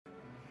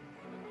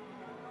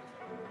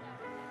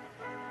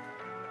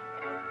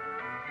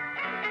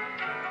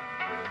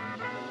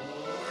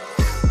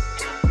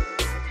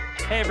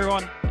Hey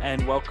everyone,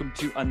 and welcome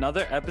to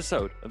another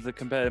episode of the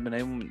Competitive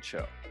Enablement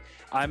Show.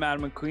 I'm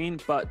Adam McQueen,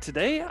 but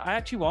today I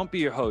actually won't be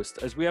your host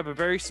as we have a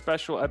very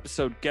special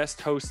episode guest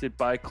hosted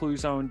by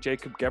Clue's own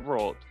Jacob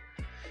Gebrewold.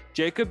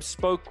 Jacob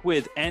spoke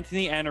with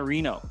Anthony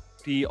Iannarino,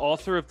 the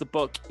author of the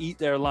book Eat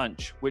Their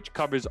Lunch, which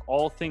covers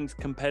all things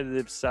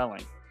competitive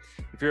selling.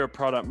 If you're a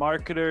product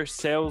marketer,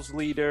 sales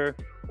leader,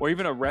 or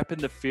even a rep in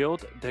the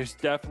field, there's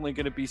definitely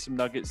going to be some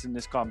nuggets in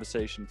this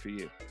conversation for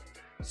you.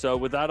 So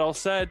with that all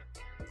said,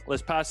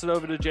 let's pass it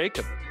over to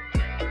Jacob.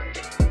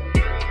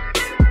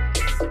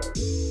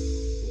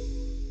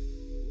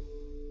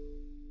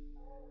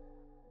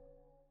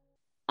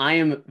 I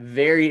am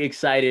very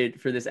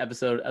excited for this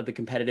episode of the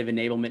Competitive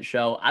Enablement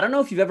Show. I don't know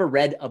if you've ever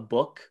read a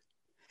book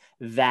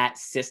that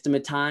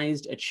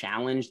systematized a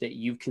challenge that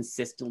you've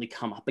consistently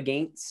come up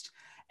against,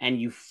 and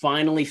you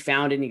finally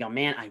found it and you go,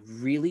 man, I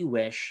really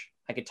wish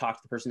I could talk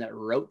to the person that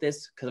wrote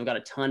this because I've got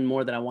a ton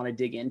more that I want to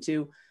dig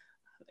into.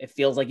 It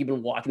feels like you've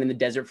been walking in the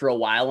desert for a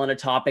while on a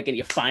topic and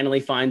you finally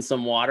find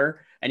some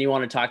water and you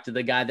want to talk to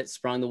the guy that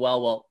sprung the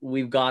well. Well,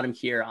 we've got him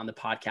here on the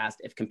podcast.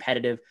 If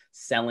competitive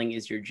selling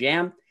is your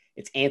jam,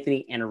 it's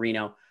Anthony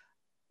Iannarino,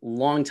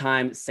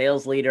 longtime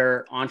sales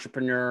leader,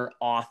 entrepreneur,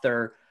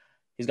 author.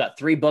 He's got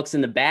 3 books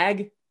in the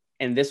bag.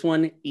 And this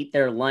one, Eat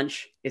Their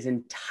Lunch, is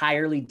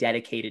entirely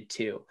dedicated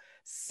to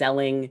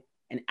selling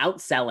and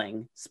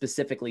outselling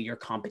specifically your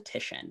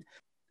competition.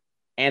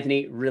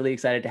 Anthony, really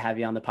excited to have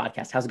you on the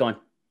podcast. How's it going?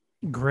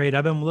 Great.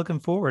 I've been looking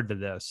forward to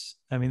this.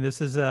 I mean, this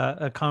is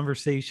a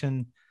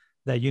conversation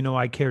that,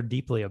 I care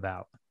deeply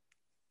about.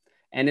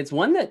 And it's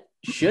one that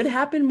should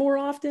happen more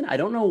often. I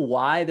don't know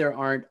why there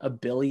aren't a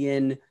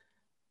billion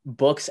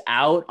books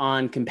out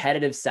on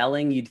competitive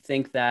selling. You'd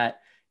think that,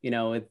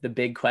 with the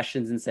big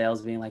questions in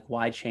sales being like,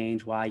 why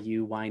change? Why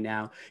you? Why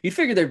now? You'd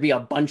figure there'd be a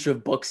bunch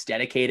of books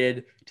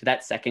dedicated to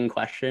that second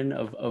question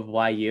of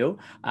why you.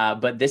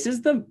 But this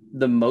is the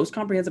most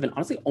comprehensive and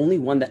honestly only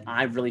one that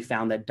I've really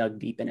found that dug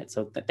deep in it.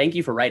 So thank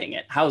you for writing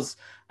it. How's,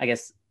 I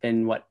guess,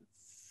 been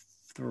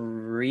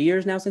 3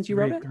 years now since you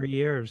wrote it? 3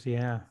 years,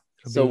 yeah.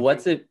 So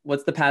what's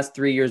the past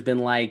 3 years been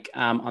like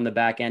on the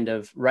back end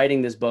of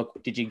writing this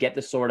book? Did you get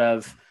the sort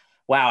of,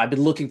 wow, I've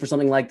been looking for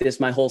something like this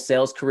my whole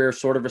sales career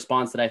sort of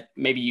response that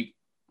maybe you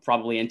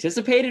probably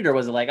anticipated? Or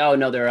was it like, oh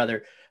no, there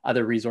are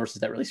other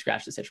resources that really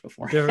scratched this itch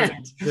before?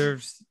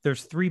 There's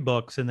 3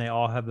 books and they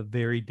all have a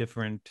very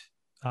different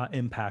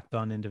impact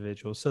on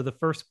individuals. So the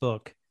first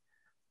book,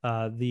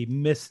 the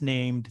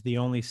misnamed, The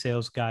Only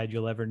Sales Guide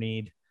You'll Ever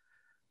Need.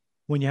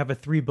 When you have a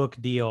 3-book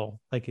deal,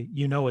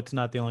 it's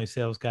not the only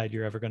sales guide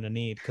you're ever going to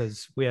need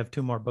because we have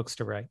 2 more books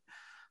to write.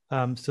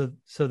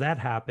 So that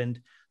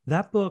happened.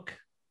 That book,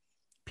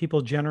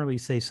 people generally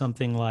say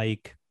something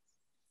like,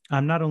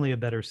 I'm not only a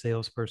better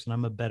salesperson,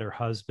 I'm a better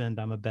husband,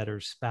 I'm a better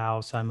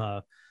spouse, I'm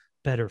a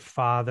better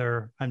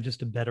father, I'm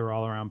just a better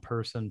all-around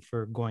person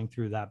for going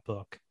through that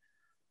book.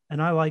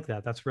 And I like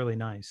that. That's really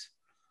nice.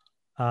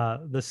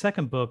 The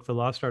second book, The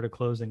Lost Art of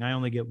Closing, I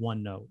only get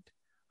 1 note.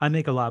 I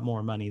make a lot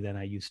more money than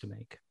I used to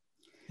make.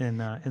 And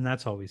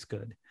that's always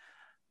good.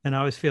 And I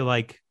always feel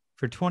like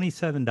for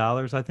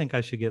 $27, I think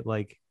I should get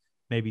like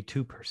maybe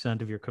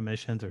 2% of your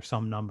commissions or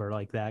some number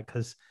like that.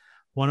 Because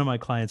one of my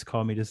clients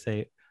called me to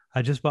say,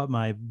 I just bought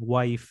my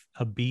wife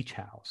a beach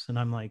house. And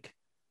I'm like,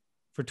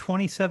 for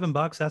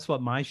 $27, that's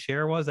what my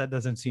share was? That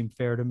doesn't seem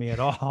fair to me at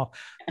all.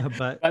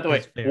 But by the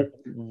way,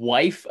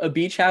 wife a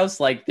beach house?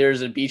 Like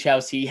there's a beach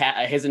house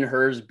his and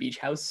hers beach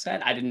house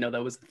set? I didn't know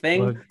that was a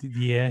thing. Well,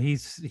 yeah,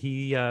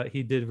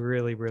 he did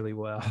really, really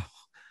well.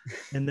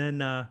 And then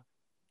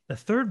the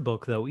third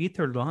book, though, Eat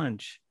Their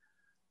Lunch,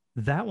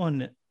 that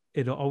one,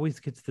 it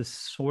always gets this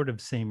sort of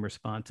same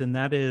response. And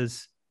that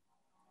is,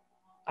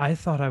 I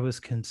thought I was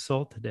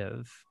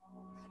consultative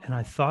and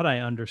I thought I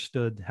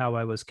understood how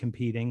I was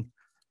competing,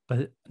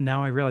 but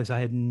now I realize I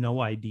had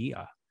no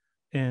idea.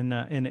 And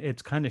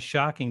it's kind of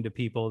shocking to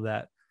people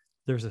that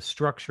there's a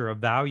structure of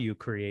value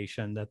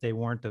creation that they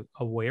weren't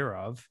aware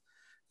of.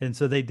 And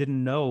so they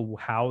didn't know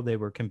how they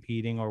were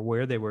competing or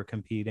where they were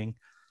competing.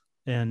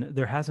 And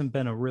there hasn't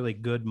been a really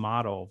good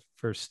model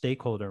for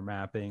stakeholder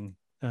mapping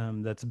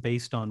that's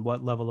based on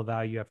what level of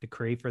value you have to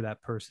create for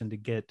that person to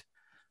get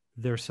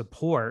their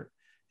support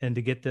and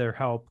to get their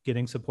help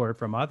getting support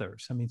from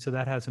others. I mean, so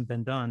that hasn't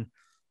been done.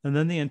 And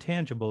then the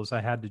intangibles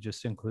I had to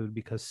just include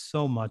because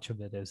so much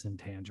of it is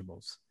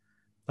intangibles.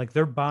 Like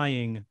they're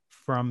buying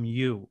from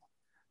you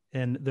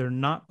and they're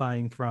not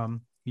buying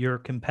from your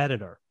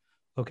competitor.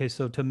 Okay,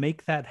 so to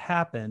make that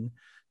happen,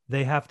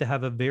 they have to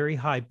have a very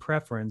high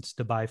preference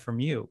to buy from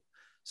you.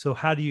 So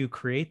how do you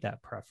create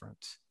that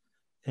preference?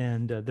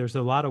 And there's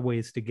a lot of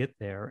ways to get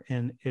there.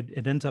 And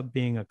it ends up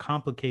being a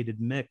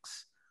complicated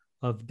mix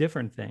of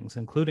different things,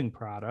 including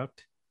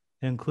product,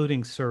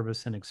 including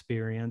service and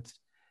experience,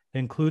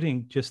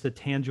 including just the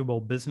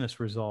tangible business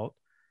result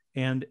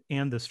and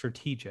the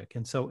strategic.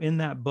 And so in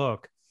that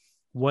book,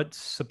 what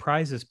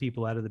surprises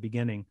people out of the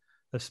beginning,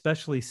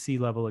 especially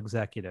C-level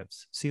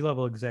executives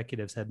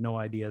had no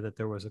idea that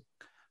there was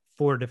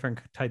 4 different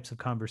types of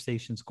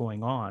conversations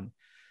going on.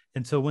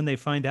 And so when they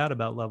find out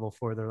about level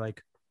 4, they're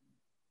like,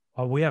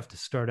 well, we have to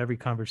start every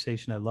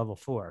conversation at level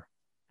 4.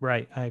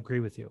 Right. I agree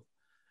with you.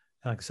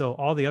 Like, so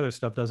all the other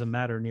stuff doesn't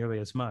matter nearly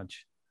as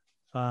much.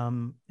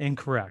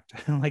 Incorrect.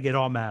 Like, it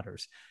all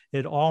matters.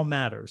 It all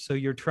matters. So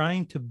you're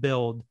trying to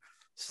build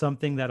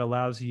something that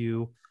allows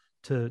you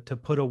to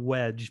put a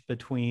wedge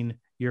between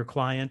your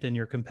client and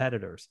your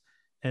competitors.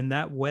 And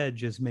that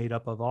wedge is made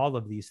up of all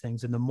of these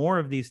things. And the more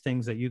of these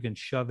things that you can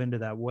shove into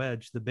that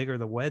wedge, the bigger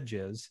the wedge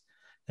is,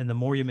 and the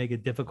more you make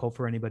it difficult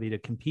for anybody to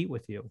compete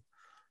with you.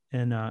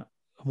 And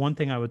one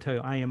thing I would tell you,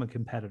 I am a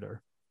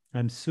competitor.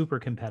 I'm super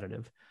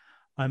competitive.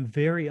 I'm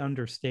very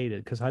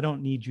understated because I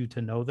don't need you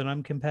to know that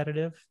I'm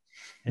competitive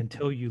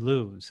until you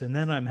lose. And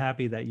then I'm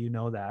happy that you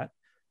know that,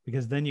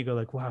 because then you go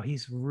like, wow,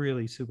 he's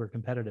really super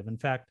competitive. In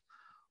fact,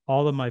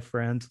 all of my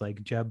friends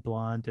like Jeb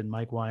Blunt and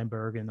Mike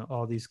Weinberg and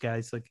all these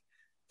guys, like,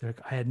 they're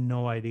like, I had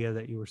no idea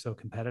that you were so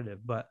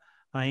competitive, but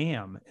I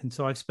am. And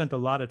so I've spent a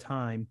lot of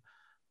time.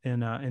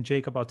 And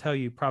Jacob, I'll tell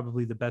you,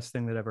 probably the best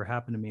thing that ever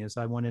happened to me is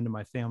I went into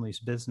my family's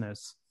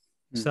business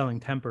selling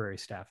temporary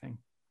staffing.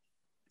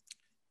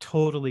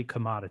 Totally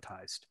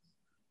commoditized,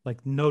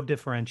 like no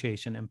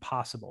differentiation,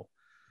 impossible.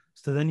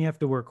 So then you have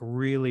to work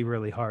really,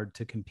 really hard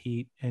to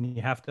compete, and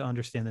you have to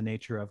understand the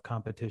nature of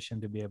competition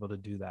to be able to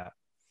do that.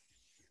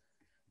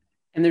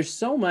 And there's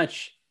so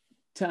much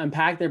to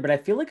unpack there, but I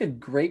feel like a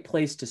great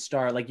place to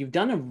start, like you've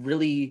done a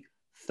really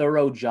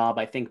thorough job,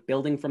 I think,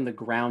 building from the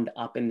ground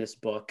up in this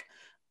book.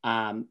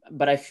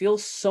 But I feel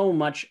so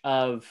much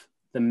of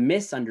the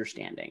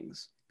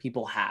misunderstandings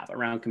people have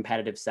around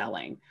competitive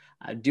selling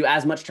do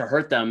as much to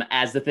hurt them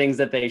as the things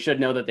that they should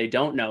know that they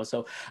don't know.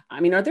 So, I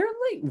mean, are there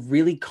like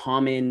really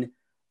common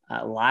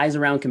lies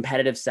around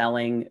competitive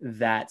selling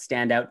that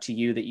stand out to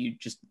you that you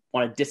just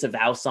want to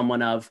disavow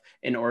someone of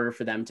in order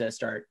for them to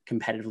start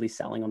competitively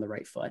selling on the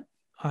right foot?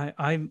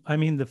 I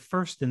mean, the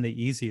first and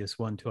the easiest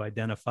one to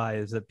identify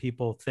is that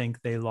people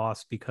think they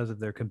lost because of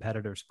their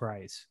competitor's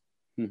price.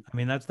 I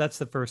mean, that's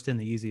the first and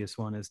the easiest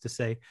one, is to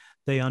say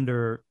they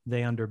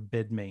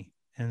underbid me,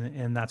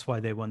 and that's why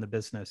they won the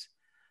business.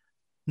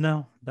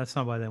 No, that's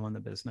not why they won the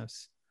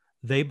business.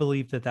 They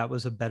believed that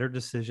was a better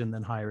decision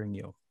than hiring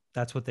you.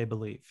 That's what they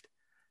believed.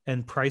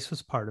 And price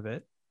was part of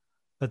it,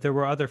 but there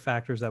were other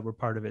factors that were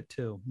part of it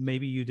too.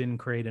 Maybe you didn't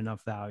create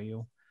enough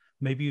value.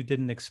 Maybe you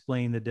didn't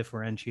explain the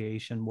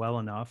differentiation well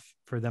enough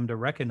for them to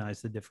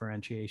recognize the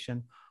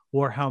differentiation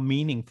or how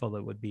meaningful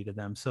it would be to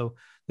them. So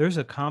there's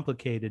a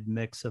complicated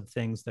mix of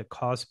things that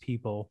cause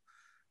people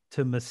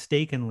to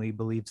mistakenly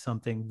believe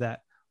something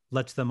that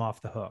lets them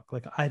off the hook.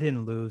 Like, I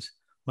didn't lose.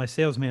 My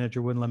sales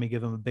manager wouldn't let me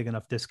give him a big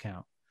enough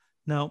discount.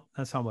 No,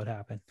 that's not what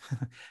happened.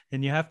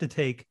 And you have to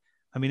take,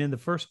 I mean, in the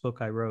first book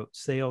I wrote,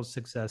 sales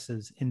success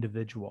is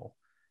individual.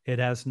 It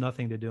has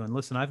nothing to do. And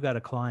listen, I've got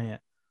a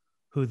client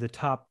who the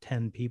top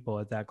 10 people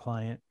at that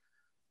client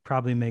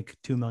probably make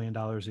 $2 million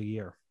a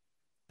year.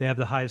 They have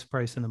the highest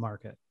price in the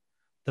market.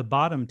 The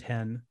bottom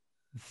 10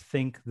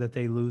 think that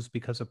they lose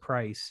because of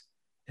price,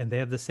 and they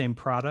have the same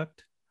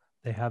product.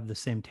 They have the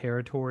same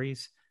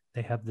territories.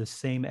 They have the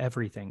same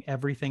everything.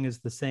 Everything is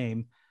the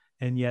same.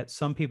 And yet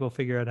some people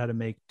figure out how to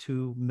make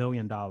 $2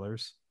 million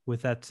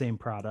with that same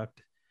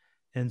product,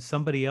 and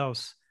somebody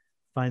else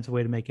finds a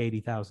way to make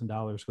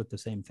 $80,000 with the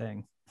same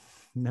thing.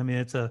 I mean,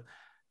 it's a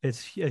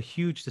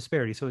huge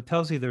disparity. So it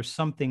tells you there's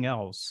something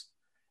else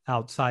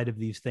outside of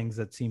these things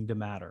that seem to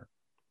matter.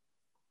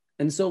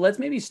 And so let's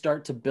maybe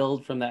start to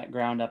build from that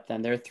ground up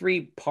then. There are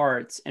 3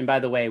 parts. And by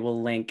the way,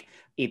 we'll link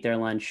Eat Their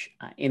Lunch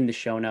in the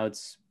show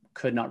notes.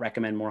 Could not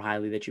recommend more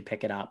highly that you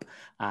pick it up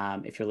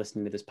if you're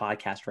listening to this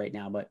podcast right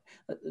now. But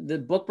the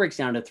book breaks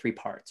down to 3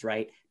 parts,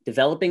 right?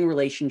 Developing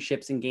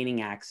relationships and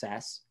gaining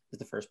access is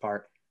the first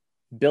part.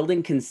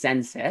 Building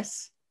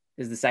consensus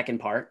is the second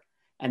part.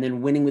 And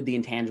then winning with the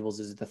intangibles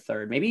is the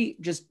third. Maybe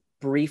just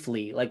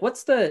briefly, like,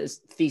 what's the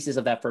thesis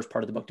of that first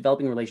part of the book,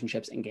 developing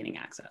relationships and gaining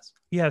access?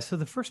 Yeah. So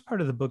the first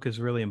part of the book is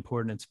really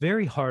important. It's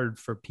very hard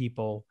for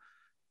people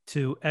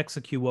to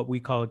execute what we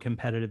call a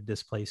competitive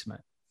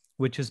displacement,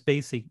 which is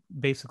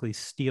basically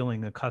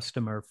stealing a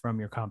customer from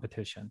your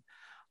competition.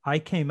 I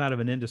came out of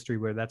an industry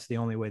where that's the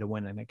only way to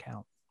win an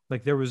account.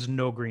 Like, there was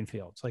no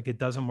greenfields. Like, it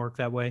doesn't work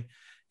that way.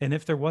 And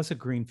if there was a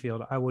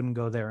greenfield, I wouldn't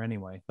go there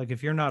anyway. Like,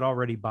 if you're not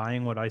already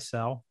buying what I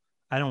sell,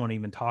 I don't want to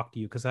even talk to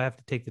you, because I have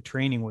to take the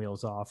training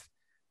wheels off.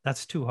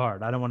 That's too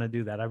hard. I don't want to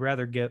do that. I'd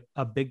rather get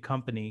a big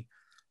company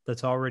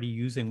that's already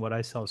using what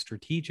I sell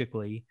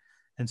strategically.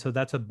 And so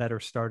that's a better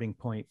starting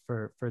point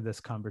for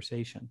this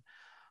conversation.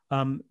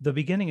 The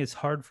beginning is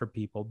hard for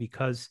people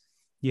because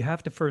you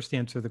have to first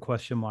answer the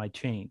question, why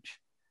change?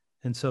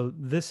 And so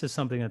this is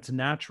something that's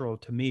natural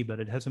to me, but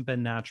it hasn't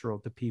been natural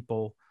to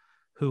people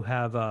who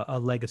have a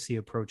legacy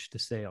approach to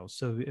sales.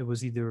 So it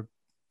was either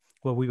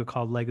what we would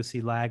call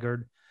legacy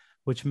laggard,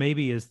 which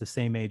maybe is the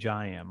same age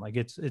I am. Like,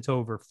 it's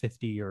over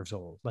 50 years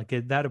old. Like,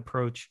 that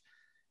approach,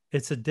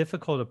 it's a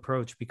difficult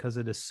approach because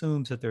it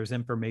assumes that there's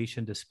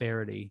information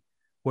disparity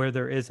where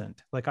there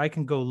isn't. Like, I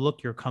can go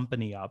look your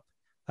company up.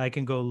 I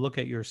can go look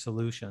at your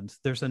solutions.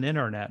 There's an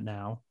internet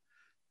now.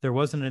 There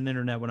wasn't an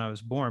internet when I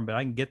was born, but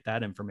I can get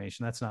that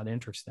information. That's not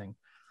interesting.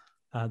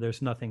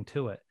 There's nothing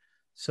to it.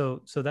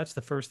 So that's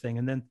the first thing.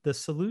 And then the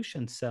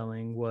solution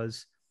selling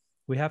was,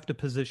 we have to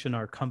position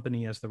our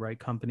company as the right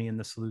company and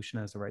the solution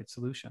as the right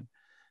solution.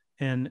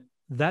 And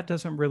that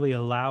doesn't really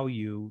allow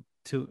you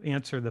to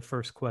answer the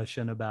first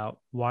question about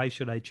why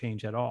should I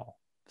change at all?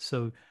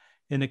 So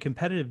in a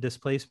competitive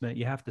displacement,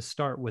 you have to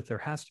start with, there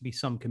has to be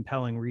some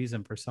compelling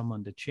reason for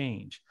someone to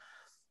change.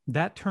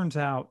 That turns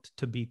out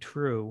to be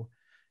true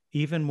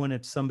even when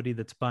it's somebody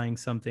that's buying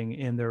something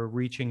and they're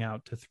reaching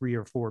out to 3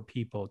 or 4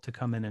 people to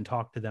come in and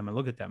talk to them and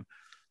look at them.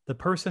 The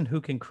person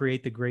who can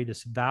create the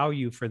greatest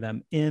value for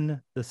them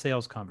in the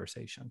sales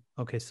conversation.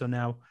 Okay, so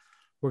now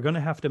we're going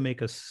to have to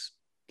make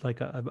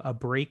a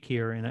break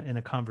here in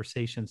a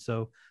conversation.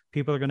 So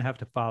people are going to have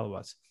to follow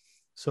us.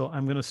 So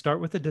I'm going to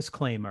start with a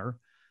disclaimer.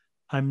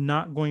 I'm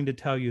not going to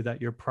tell you that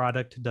your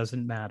product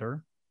doesn't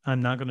matter.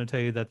 I'm not going to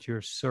tell you that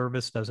your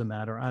service doesn't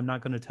matter. I'm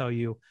not going to tell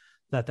you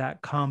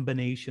that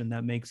combination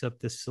that makes up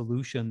this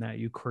solution that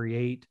you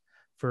create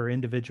for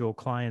individual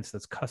clients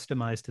that's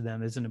customized to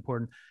them isn't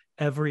important.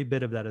 Every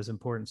bit of that is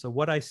important. So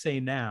what I say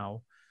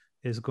now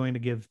is going to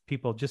give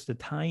people just a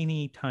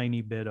tiny,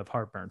 tiny bit of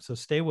heartburn. So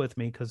stay with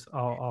me, because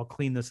I'll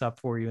clean this up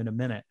for you in a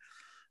minute.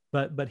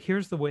 But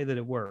here's the way that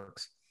it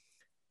works.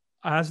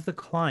 As the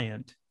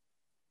client,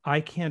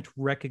 I can't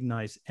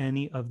recognize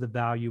any of the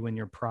value in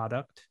your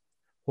product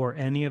or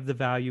any of the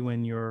value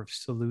in your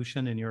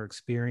solution and your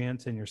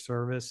experience and your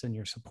service and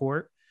your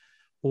support,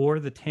 or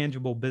the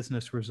tangible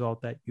business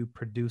result that you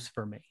produce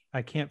for me.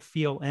 I can't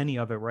feel any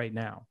of it right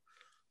now.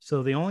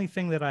 So the only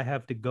thing that I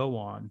have to go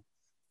on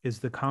is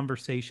the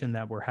conversation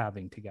that we're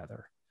having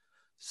together.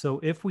 So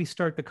if we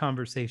start the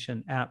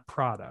conversation at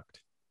product,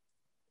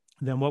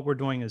 then what we're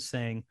doing is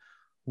saying,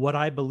 what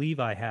I believe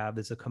I have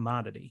is a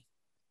commodity.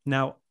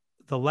 Now,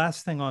 the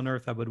last thing on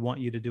earth I would want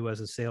you to do as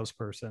a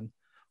salesperson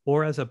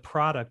or as a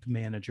product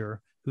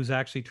manager who's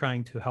actually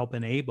trying to help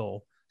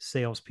enable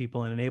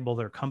salespeople and enable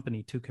their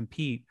company to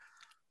compete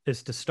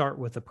is to start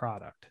with a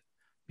product.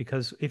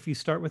 Because if you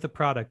start with a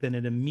product, then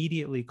it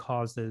immediately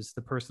causes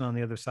the person on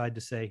the other side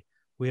to say,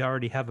 we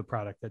already have a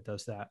product that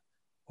does that,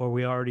 or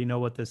we already know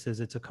what this is.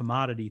 It's a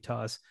commodity to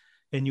us.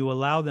 And you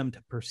allow them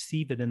to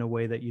perceive it in a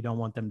way that you don't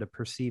want them to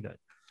perceive it.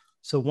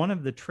 So one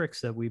of the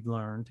tricks that we've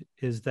learned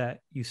is that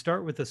you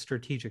start with a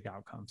strategic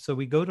outcome. So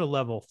we go to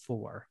level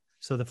 4.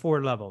 So the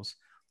 4 levels.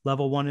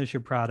 Level 1 is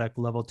your product.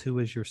 Level 2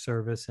 is your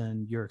service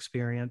and your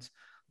experience.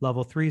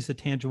 Level 3 is the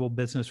tangible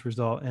business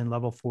result. And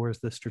level 4 is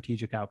the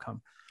strategic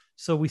outcome.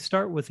 So we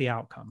start with the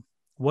outcome.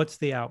 What's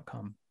the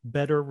outcome?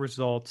 Better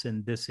results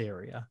in this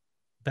area.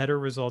 Better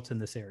results in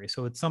this area.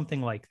 So it's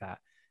something like that.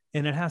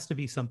 And it has to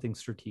be something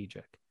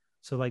strategic.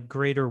 So like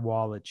greater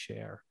wallet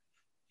share,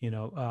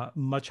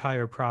 much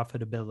higher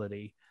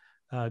profitability,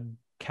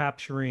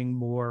 capturing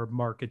more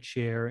market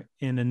share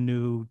in a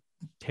new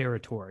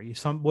territory,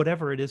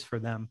 whatever it is for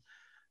them.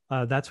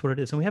 That's what it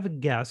is. And we have a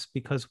guess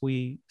because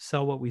we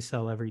sell what we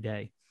sell every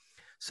day.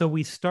 So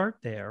we start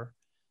there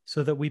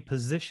so that we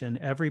position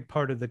every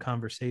part of the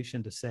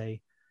conversation to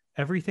say,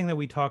 everything that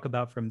we talk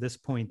about from this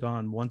point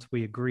on, once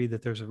we agree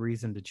that there's a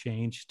reason to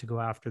change, to go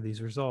after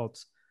these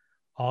results,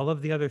 all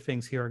of the other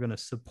things here are going to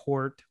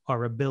support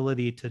our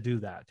ability to do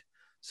that.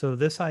 So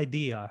this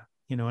idea,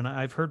 and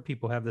I've heard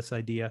people have this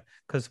idea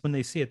because when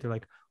they see it, they're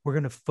like, we're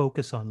going to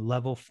focus on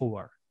level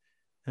 4.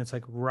 And it's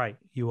like, right,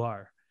 you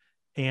are.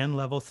 And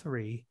level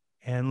 3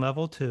 and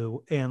level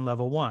 2 and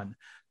level 1,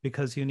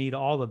 because you need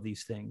all of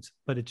these things.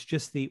 But it's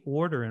just the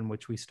order in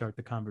which we start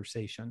the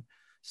conversation.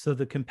 So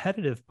the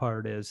competitive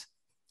part is,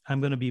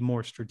 I'm going to be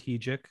more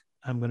strategic.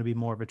 I'm going to be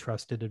more of a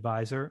trusted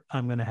advisor.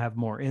 I'm going to have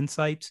more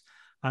insights.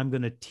 I'm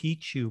going to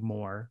teach you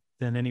more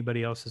than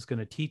anybody else is going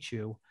to teach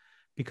you,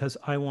 because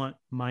I want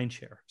mind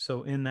share.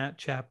 So in that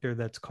chapter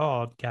that's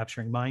called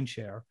Capturing Mind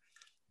Share,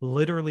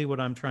 literally what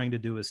I'm trying to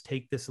do is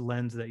take this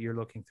lens that you're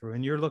looking through,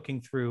 and you're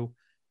looking through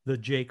the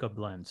Jacob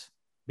lens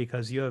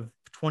because you have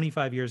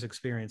 25 years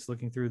experience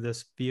looking through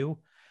this view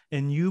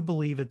and you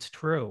believe it's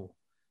true.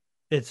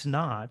 It's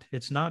not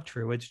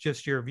true. It's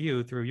just your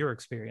view through your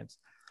experience.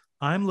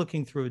 I'm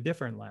looking through a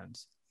different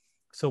lens.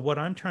 So what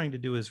I'm trying to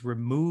do is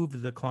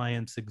remove the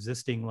client's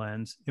existing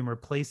lens and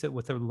replace it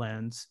with a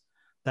lens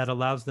that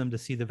allows them to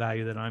see the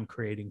value that I'm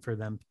creating for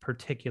them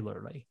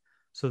particularly.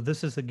 So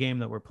this is a game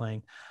that we're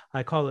playing.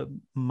 I call it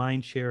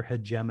mindshare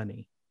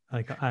hegemony.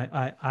 Like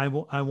I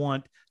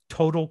want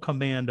total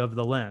command of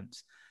the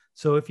lens.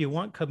 So if you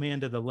want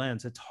command of the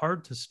lens, it's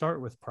hard to start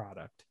with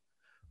product,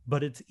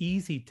 but it's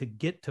easy to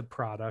get to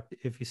product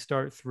if you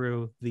start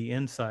through the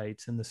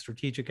insights and the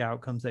strategic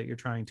outcomes that you're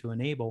trying to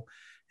enable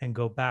and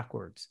go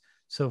backwards.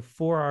 So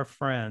for our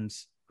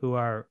friends who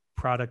are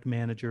product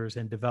managers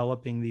and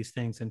developing these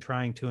things and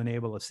trying to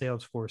enable a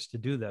sales force to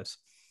do this,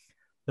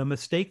 the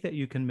mistake that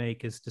you can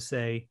make is to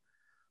say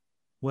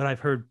what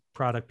I've heard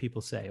product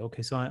people say.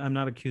 Okay, so I'm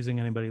not accusing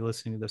anybody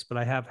listening to this, but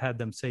I have had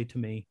them say to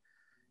me,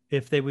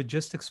 if they would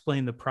just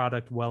explain the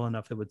product well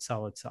enough, it would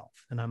sell itself.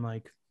 And I'm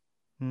like,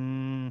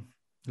 a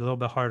little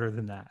bit harder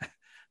than that.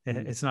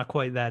 It's not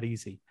quite that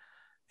easy.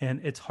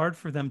 And it's hard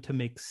for them to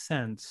make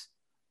sense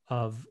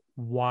of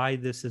why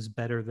this is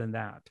better than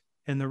that.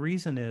 And the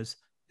reason is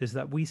is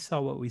that we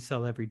sell what we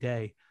sell every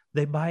day.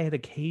 They buy it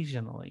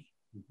occasionally.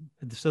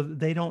 So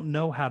they don't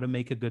know how to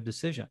make a good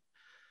decision.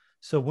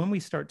 So when we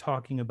start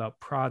talking about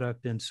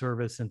product and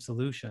service and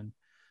solution,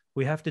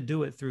 we have to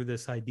do it through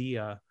this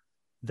idea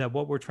that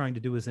what we're trying to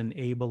do is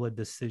enable a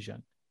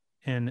decision.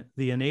 And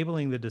the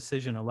enabling the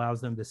decision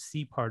allows them to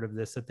see part of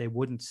this that they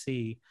wouldn't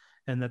see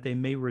and that they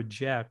may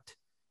reject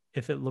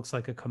if it looks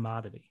like a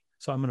commodity.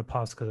 So I'm going to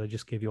pause because I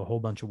just gave you a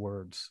whole bunch of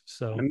words.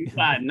 So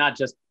not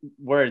just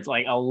words,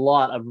 like a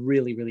lot of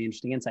really, really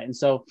interesting insight. And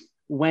so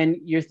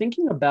when you're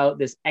thinking about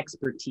this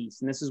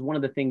expertise, and this is one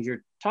of the things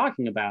you're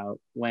talking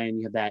about when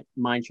you have that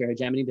mindshare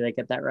hegemony, did I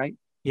get that right?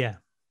 Yeah.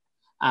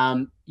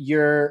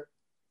 You're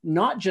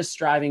not just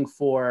striving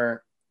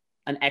for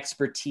an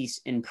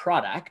expertise in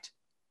product.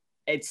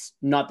 It's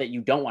not that you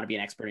don't want to be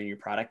an expert in your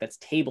product. That's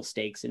table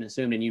stakes and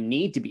assumed, and you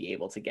need to be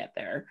able to get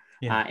there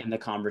in the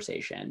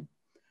conversation.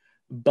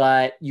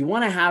 But you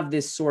want to have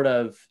this sort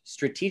of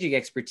strategic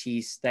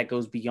expertise that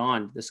goes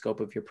beyond the scope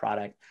of your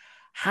product.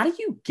 How do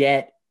you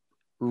get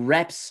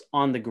reps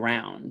on the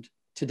ground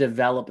to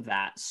develop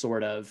that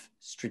sort of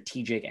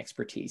strategic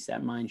expertise,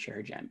 that mindshare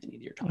hegemony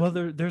that you're talking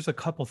about? There's a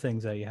couple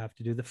things that you have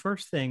to do. The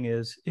first thing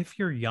is, if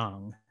you're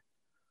young,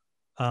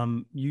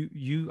 I'm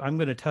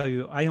going to tell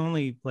you, I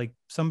only, like,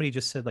 somebody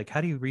just said, like, how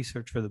do you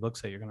research for the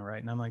books that you're going to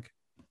write? And I'm like,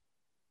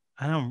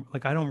 I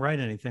don't write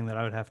anything that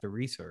I would have to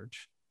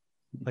research.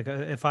 Like,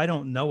 if I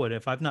don't know it,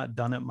 if I've not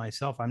done it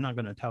myself, I'm not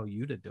going to tell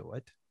you to do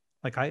it.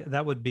 Like,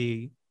 that would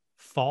be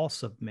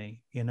false of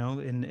me, and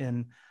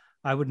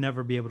I would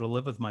never be able to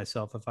live with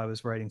myself if I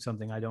was writing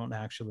something I don't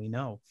actually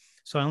know.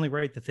 So I only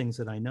write the things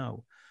that I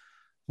know.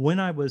 When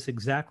I was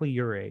exactly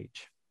your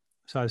age,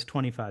 so I was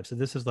 25. So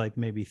this is like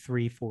maybe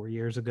 3-4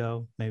 years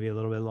ago, maybe a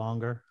little bit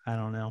longer. I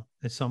don't know.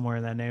 It's somewhere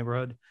in that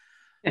neighborhood.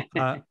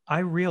 I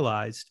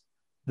realized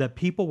that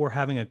people were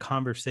having a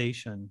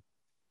conversation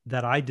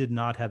that I did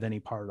not have any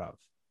part of.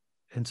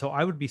 And so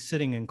I would be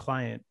sitting in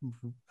client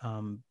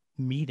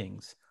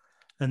meetings,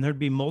 and there'd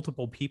be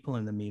multiple people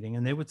in the meeting,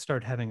 and they would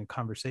start having a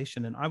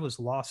conversation, and I was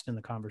lost in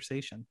the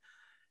conversation.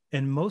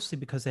 And mostly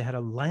because they had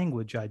a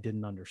language I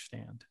didn't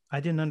understand. I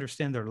didn't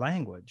understand their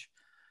language.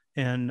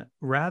 And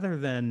rather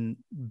than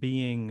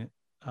being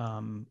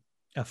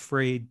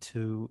afraid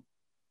to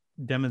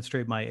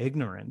demonstrate my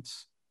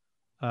ignorance,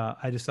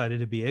 I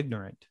decided to be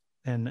ignorant.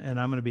 And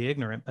I'm going to be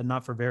ignorant, but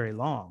not for very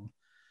long.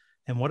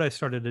 And what I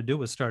started to do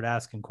was start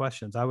asking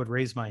questions. I would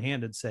raise my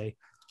hand and say,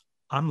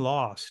 I'm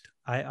lost.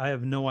 I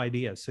have no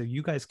idea. So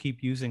you guys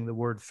keep using the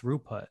word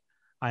throughput.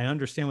 I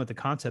understand what the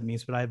concept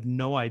means, but I have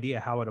no idea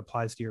how it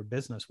applies to your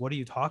business. What are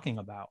you talking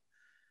about?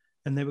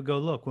 And they would go,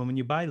 look, when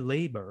you buy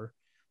labor,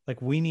 like,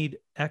 we need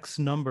X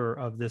number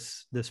of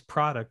this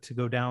product to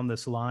go down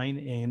this line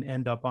and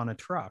end up on a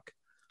truck.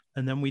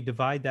 And then we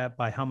divide that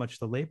by how much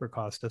the labor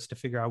cost us to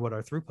figure out what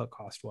our throughput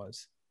cost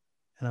was.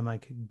 And I'm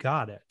like,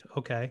 got it.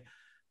 Okay.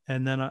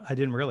 And then I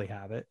didn't really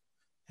have it.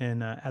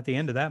 And at the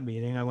end of that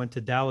meeting, I went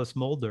to Dallas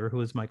Mulder, who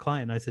was my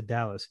client. And I said,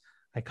 Dallas,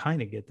 I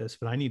kind of get this,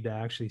 but I need to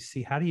actually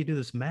see, how do you do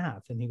this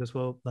math? And he goes,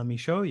 well, let me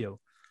show you.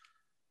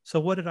 So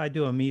what did I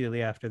do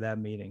immediately after that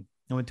meeting?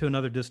 I went to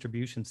another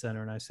distribution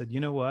center and I said, you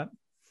know what?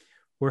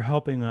 We're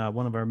helping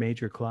one of our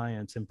major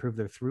clients improve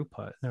their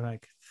throughput. And they're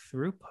like,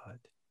 throughput?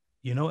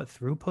 You know what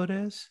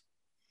throughput is?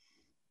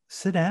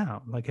 Sit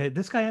down. Like, hey,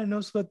 this guy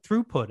knows what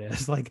throughput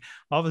is. Like,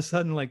 all of a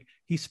sudden, like,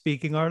 he's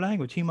speaking our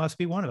language. He must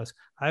be one of us.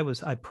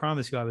 I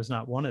promise you, I was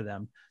not one of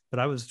them, but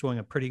I was doing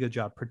a pretty good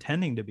job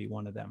pretending to be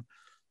one of them.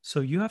 So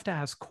you have to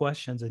ask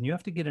questions, and you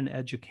have to get an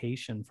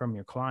education from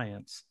your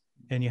clients,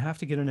 and you have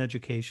to get an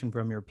education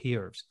from your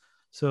peers.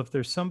 So if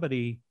there's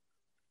somebody,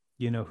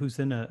 who's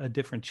in a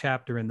different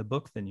chapter in the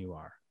book than you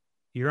are,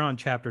 you're on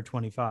chapter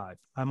 25.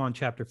 I'm on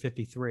chapter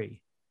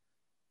 53.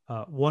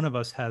 One of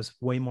us has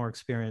way more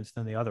experience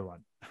than the other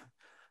one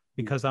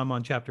because I'm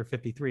on chapter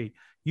 53.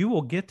 You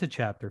will get to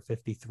chapter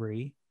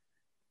 53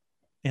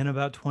 in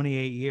about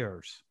 28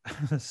 years.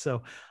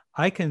 So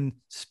I can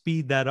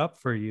speed that up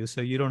for you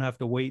so you don't have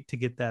to wait to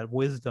get that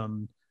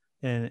wisdom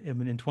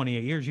in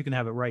 28 years. You can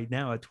have it right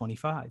now at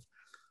 25.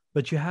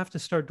 But you have to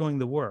start doing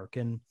the work.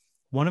 And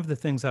one of the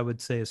things I would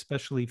say,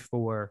 especially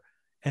for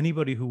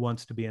anybody who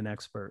wants to be an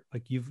expert,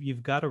 like,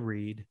 you've got to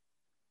read.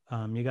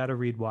 You got to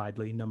read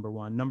widely, number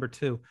one. Number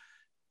two,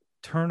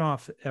 turn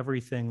off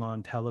everything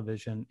on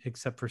television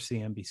except for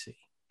CNBC.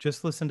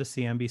 Just listen to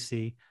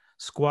CNBC,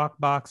 Squawk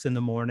Box in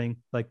the morning,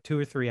 like 2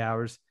 or 3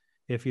 hours.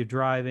 If you're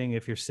driving,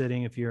 if you're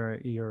sitting, if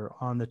you're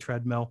on the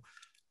treadmill,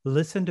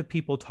 listen to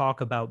people talk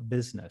about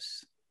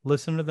business.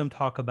 Listen to them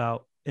talk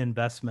about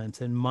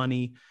investments and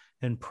money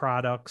and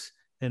products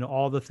and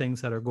all the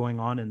things that are going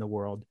on in the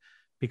world,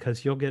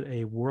 because you'll get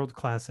a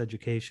world-class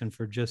education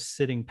for just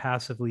sitting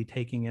passively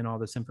taking in all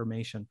this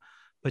information.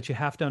 But you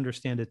have to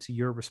understand it's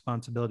your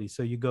responsibility.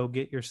 So you go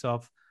get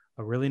yourself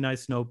a really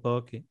nice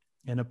notebook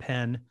and a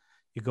pen.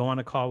 You go on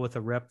a call with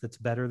a rep that's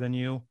better than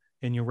you,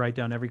 and you write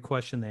down every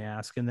question they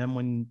ask. And then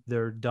when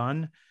they're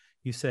done,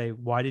 you say,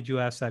 why did you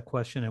ask that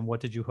question? And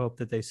what did you hope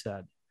that they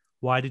said?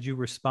 Why did you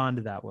respond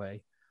that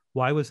way?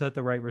 Why was that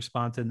the right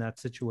response in that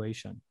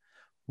situation?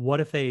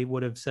 What if they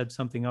would have said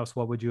something else?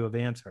 What would you have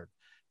answered?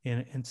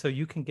 And so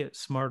you can get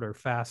smarter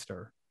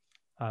faster,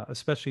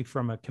 especially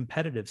from a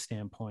competitive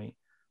standpoint.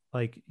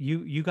 Like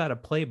you got a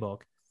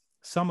playbook.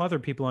 Some other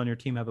people on your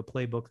team have a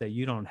playbook that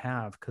you don't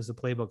have because the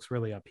playbook's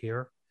really up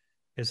here.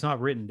 It's not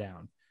written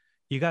down.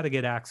 You got to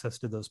get access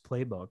to those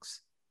playbooks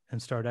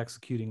and start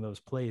executing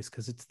those plays,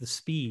 because it's the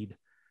speed.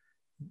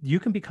 You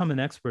can become an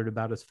expert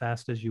about as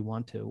fast as you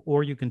want to,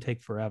 or you can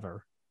take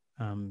forever.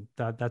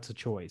 That's a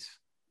choice.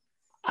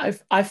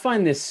 I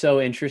find this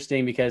so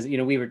interesting because,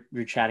 we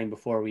were chatting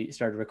before we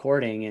started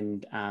recording,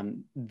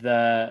 and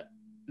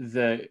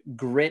the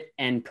grit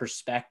and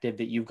perspective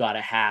that you've got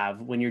to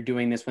have when you're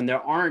doing this, when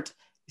there aren't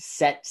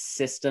set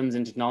systems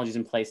and technologies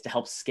in place to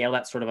help scale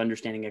that sort of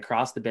understanding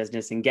across the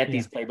business and get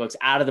these playbooks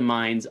out of the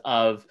minds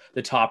of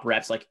the top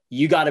reps. Like,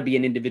 you got to be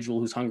an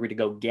individual who's hungry to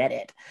go get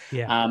it.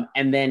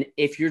 And then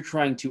if you're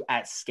trying to,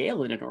 at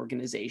scale in an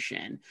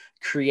organization,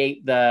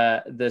 create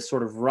the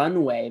sort of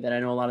runway that I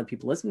know a lot of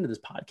people listening to this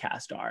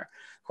podcast are.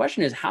 The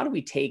question is, how do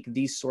we take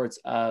these sorts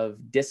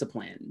of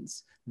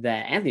disciplines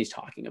that Anthony's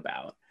talking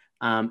about,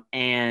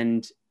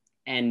 and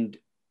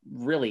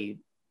really,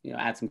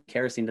 add some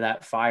kerosene to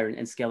that fire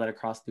and scale that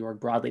across the org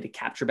broadly to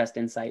capture best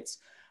insights,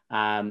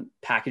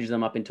 package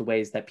them up into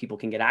ways that people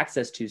can get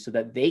access to so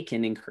that they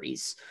can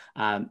increase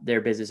their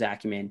business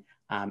acumen,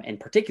 and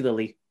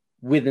particularly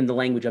within the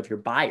language of your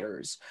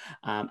buyers,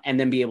 and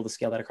then be able to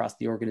scale that across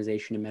the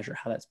organization and measure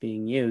how that's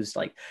being used.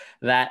 Like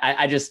that,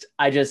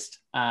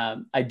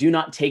 I do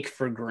not take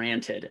for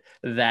granted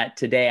that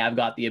today I've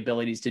got the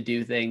abilities to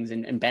do things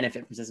and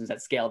benefit from systems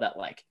at scale that,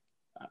 like,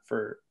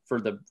 for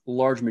the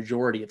large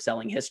majority of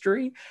selling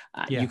history,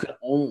 you could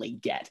only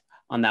get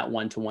on that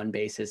one-to-one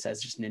basis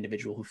as just an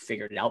individual who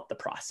figured out the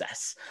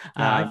process.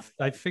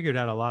 I figured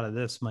out a lot of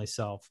this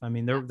myself. I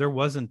mean, there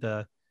wasn't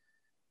the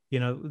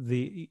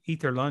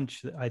Ether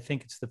Lunch. I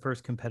think it's the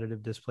first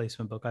competitive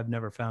displacement book. I've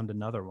never found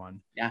another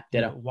one. Yeah.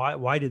 Ditto.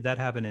 Why did that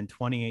happen in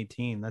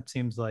 2018? That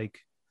seems like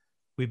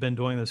we've been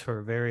doing this for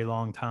a very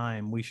long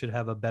time. We should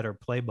have a better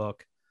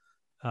playbook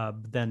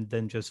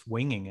than just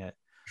winging it.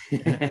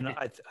 And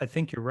I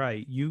think you're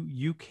right.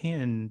 You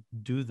can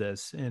do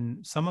this.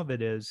 And some of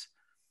it is,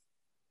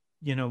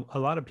 a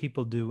lot of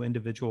people do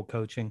individual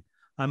coaching.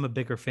 I'm a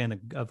bigger fan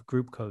of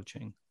group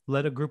coaching.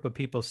 Let a group of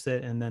people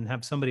sit and then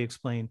have somebody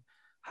explain,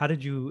 how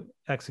did you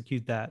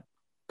execute that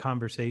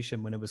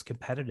conversation when it was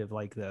competitive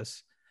like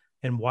this?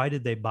 And why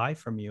did they buy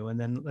from you? And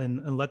then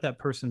and let that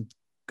person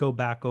go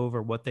back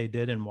over what they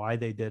did and why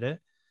they did it.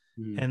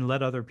 And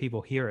let other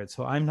people hear it.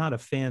 So I'm not a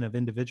fan of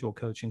individual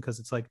coaching, because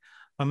it's like,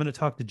 I'm going to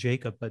talk to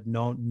Jacob, but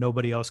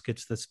nobody else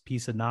gets this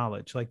piece of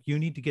knowledge. Like, you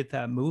need to get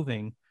that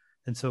moving.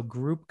 And so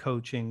group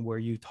coaching, where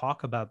you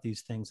talk about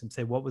these things and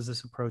say, what was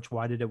this approach?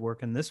 Why did it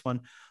work in this one?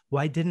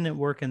 Why didn't it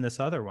work in this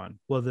other one?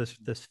 Well, the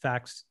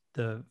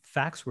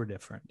facts were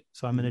different.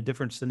 So I'm in a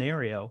different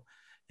scenario.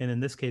 And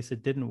in this case,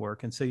 it didn't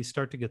work. And so you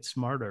start to get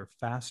smarter,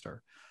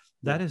 faster.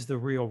 That is the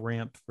real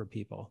ramp for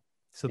people.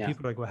 So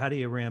people are like, well, how do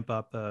you ramp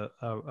up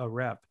a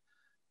rep?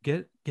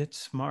 Get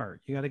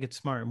smart. You got to get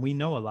smart. And we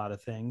know a lot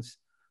of things,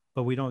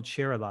 but we don't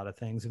share a lot of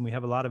things. And we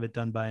have a lot of it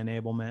done by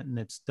enablement, and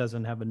it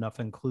doesn't have enough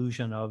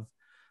inclusion of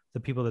the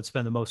people that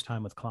spend the most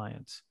time with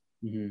clients.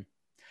 You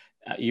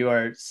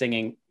are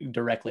singing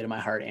directly to my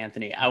heart,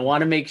 Anthony. I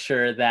want to make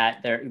sure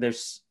that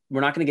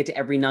we're not going to get to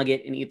every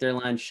nugget in Eat Their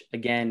Lunch.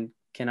 Again,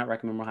 cannot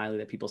recommend more highly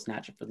that people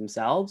snatch it for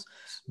themselves.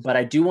 But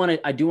I do want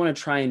to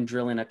try and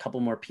drill in a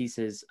couple more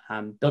pieces.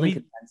 Building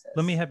consensus.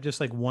 Let me have just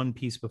like one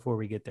piece before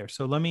we get there.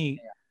 So let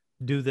me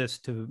do this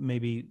to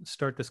maybe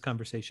start this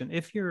conversation.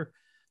 If you're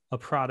a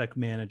product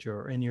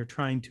manager and you're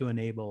trying to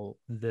enable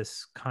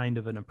this kind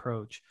of an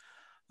approach,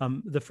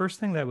 the first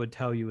thing that I would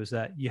tell you is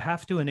that you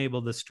have to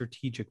enable the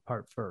strategic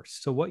part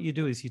first. So what you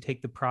do is you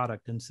take the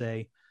product and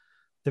say,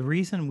 the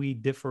reason we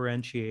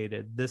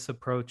differentiated this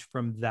approach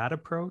from that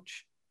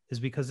approach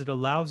is because it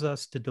allows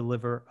us to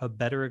deliver a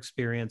better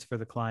experience for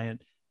the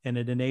client, and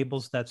it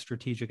enables that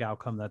strategic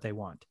outcome that they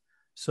want.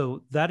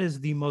 So that is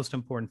the most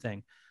important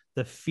thing.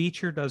 The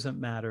feature doesn't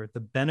matter. The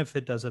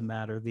benefit doesn't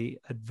matter. The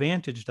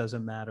advantage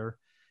doesn't matter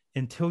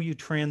until you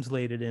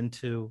translate it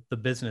into the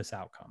business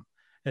outcome.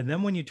 And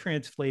then when you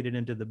translate it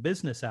into the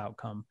business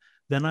outcome,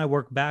 then I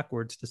work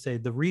backwards to say,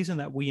 the reason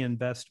that we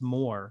invest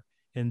more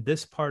in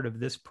this part of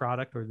this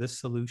product or this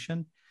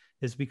solution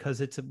is because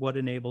it's what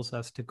enables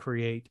us to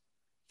create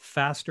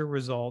faster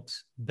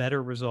results,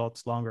 better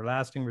results, longer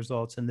lasting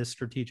results, and this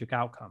strategic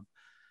outcome.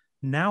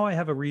 Now I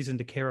have a reason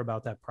to care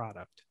about that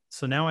product.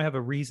 So now I have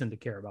a reason to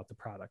care about the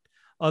product.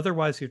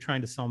 Otherwise, you're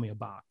trying to sell me a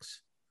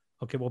box.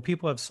 Okay, well,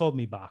 people have sold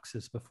me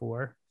boxes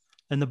before,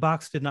 and the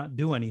box did not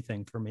do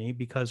anything for me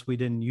because we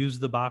didn't use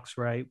the box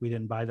right. We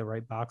didn't buy the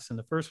right box in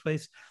the first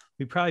place.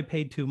 We probably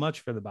paid too much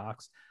for the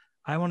box.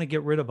 I want to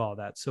get rid of all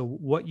that. So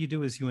what you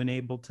do is you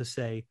enable to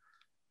say,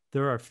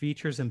 there are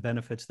features and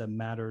benefits that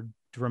matter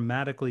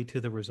dramatically to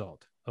the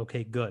result.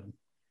 Okay, good.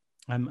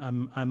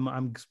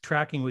 I'm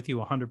tracking with you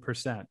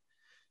 100%.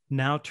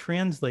 Now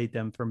translate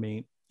them for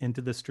me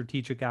into the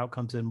strategic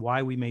outcomes and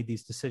why we made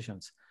these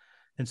decisions.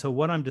 And so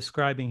what I'm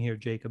describing here,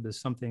 Jacob, is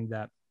something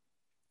that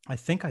I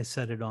think I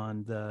said it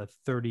on the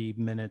 30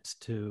 minutes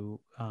to,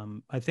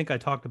 I think I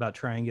talked about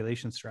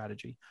triangulation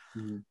strategy.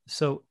 Mm-hmm.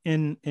 So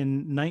in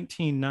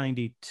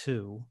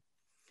 1992,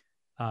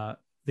 the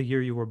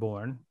year you were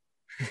born.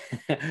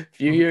 A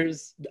few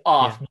years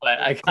off, yeah, but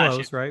I got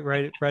close,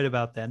 you. Right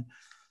about then.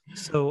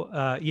 So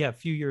a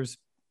few years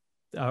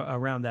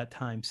around that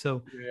time.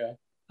 So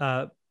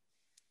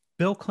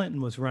Bill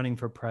Clinton was running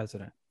for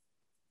president,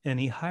 and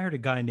he hired a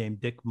guy named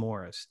Dick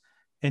Morris.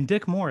 And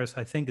Dick Morris,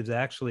 I think, is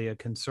actually a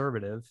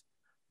conservative,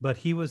 but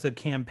he was a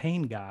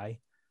campaign guy,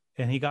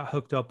 and he got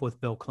hooked up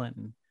with Bill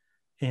Clinton.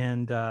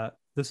 And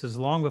this is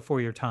long before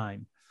your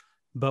time.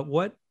 But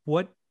what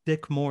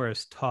Dick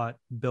Morris taught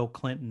Bill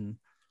Clinton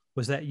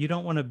was that you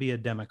don't want to be a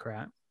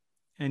Democrat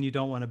and you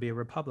don't want to be a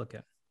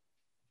Republican.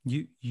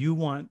 You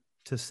want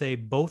to say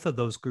both of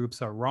those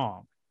groups are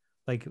wrong.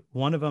 Like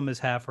one of them is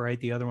half right,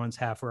 the other one's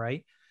half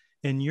right.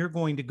 And you're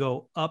going to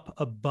go up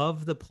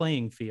above the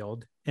playing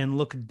field and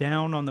look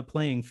down on the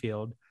playing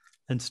field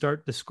and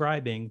start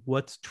describing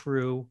what's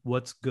true,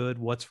 what's good,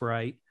 what's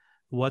right,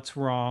 what's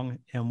wrong,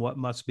 and what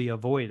must be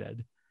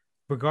avoided,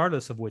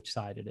 regardless of which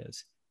side it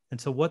is. And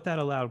so what that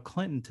allowed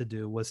Clinton to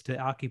do was to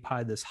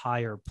occupy this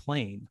higher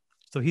plane.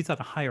 So he's on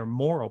a higher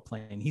moral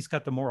plane. He's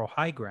got the moral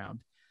high ground.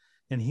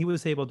 And he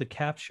was able to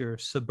capture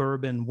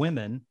suburban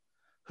women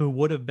who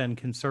would have been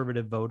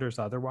conservative voters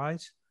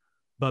otherwise.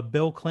 But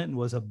Bill Clinton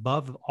was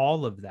above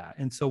all of that.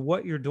 And so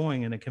what you're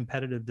doing in a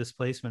competitive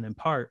displacement in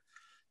part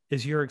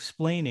is you're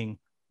explaining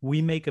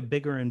we make a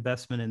bigger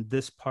investment in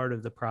this part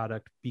of the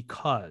product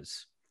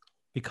because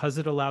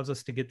it allows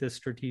us to get this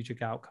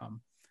strategic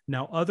outcome.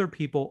 Now, other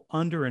people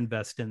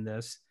underinvest in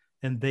this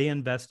and they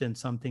invest in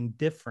something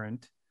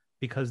different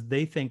because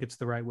they think it's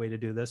the right way to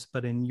do this.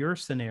 But in your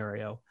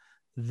scenario,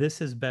 this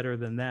is better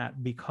than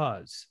that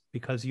because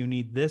you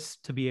need this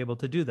to be able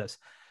to do this.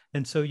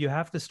 And so you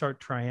have to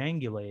start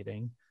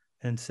triangulating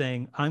and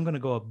saying, I'm going to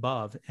go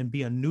above and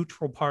be a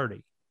neutral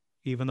party,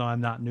 even though I'm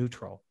not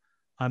neutral.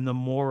 I'm the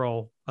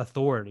moral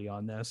authority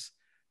on this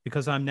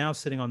because I'm now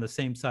sitting on the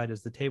same side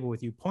as the table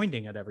with you,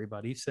 pointing at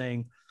everybody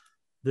saying,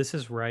 this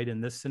is right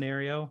in this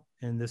scenario,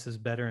 and this is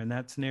better in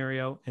that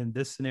scenario. In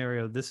this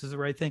scenario, this is the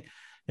right thing.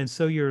 And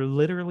so you're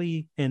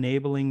literally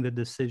enabling the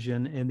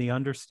decision and the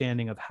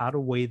understanding of how to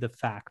weigh the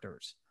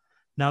factors.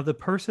 Now, the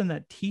person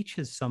that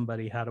teaches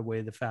somebody how to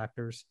weigh the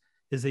factors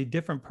is a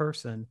different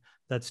person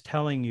that's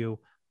telling you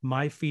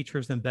my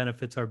features and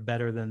benefits are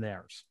better than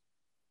theirs.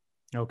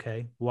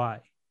 Okay, why?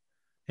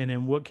 And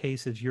in what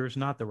case is yours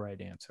not the right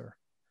answer?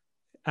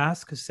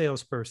 Ask a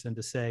salesperson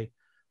to say,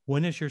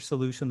 when is your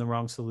solution the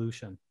wrong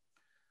solution?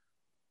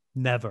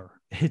 Never.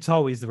 It's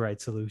always the right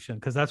solution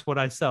because that's what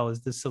I sell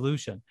is the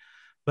solution.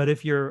 But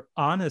if you're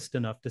honest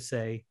enough to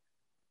say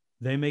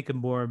they make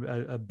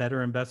a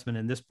better investment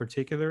in this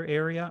particular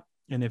area,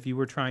 and if you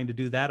were trying to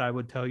do that, I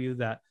would tell you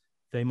that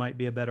they might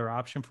be a better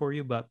option for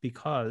you, but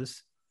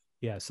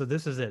so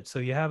this is it. So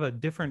you have a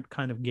different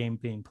kind of game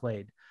being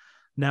played.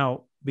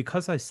 Now,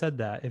 because I said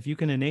that, if you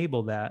can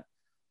enable that,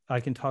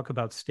 I can talk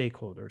about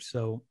stakeholders.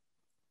 So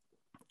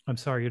I'm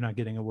sorry, you're not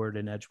getting a word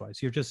in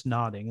edgewise. You're just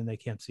nodding and they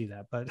can't see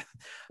that, but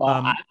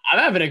I'm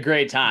having a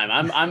great time.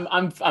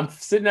 I'm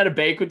sitting at a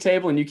banquet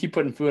table and you keep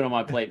putting food on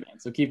my plate,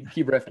 man. So keep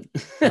riffing.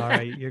 All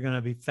right. You're going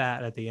to be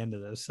fat at the end of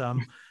this.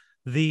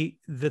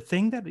 The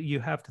thing that you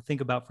have to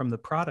think about from the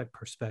product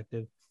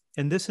perspective,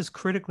 and this is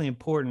critically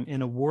important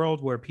in a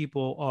world where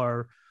people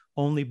are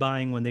only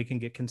buying when they can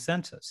get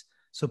consensus.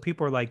 So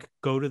people are like,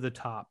 go to the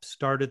top,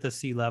 start at the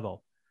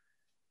C-level.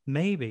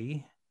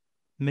 Maybe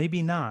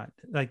not.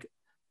 Like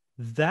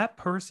that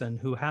person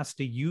who has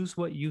to use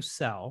what you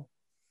sell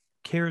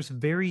cares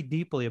very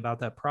deeply about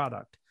that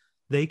product.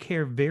 They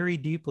care very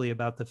deeply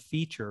about the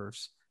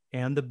features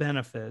and the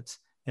benefits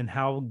and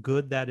how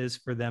good that is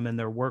for them in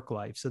their work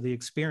life. So the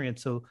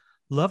experience, so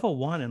level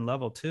 1 and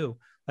level 2,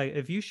 like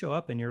if you show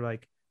up and you're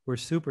like, we're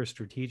super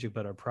strategic,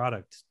 but our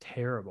product's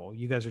terrible,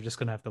 you guys are just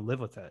going to have to live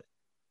with it.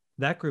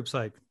 That group's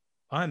like,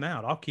 I'm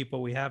out. I'll keep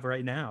what we have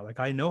right now. Like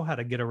I know how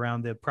to get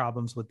around the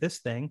problems with this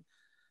thing.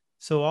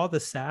 So all the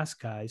SaaS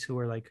guys who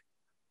are like,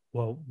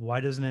 well, why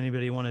doesn't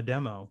anybody want a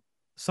demo?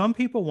 Some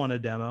people want a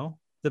demo.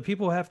 The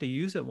people who have to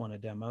use it want a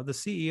demo. The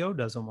CEO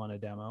doesn't want a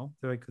demo.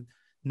 They're like,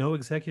 no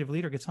executive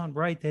leader gets on.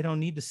 Right. They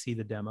don't need to see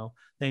the demo.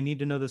 They need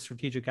to know the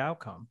strategic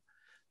outcome.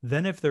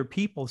 Then if their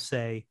people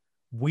say,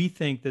 we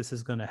think this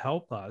is going to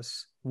help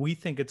us, we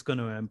think it's going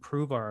to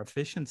improve our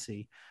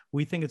efficiency,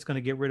 we think it's going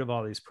to get rid of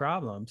all these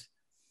problems,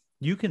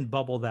 you can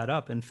bubble that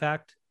up. In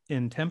fact,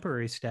 in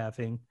temporary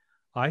staffing,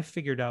 I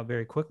figured out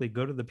very quickly,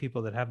 go to the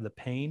people that have the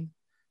pain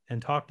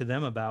and talk to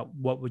them about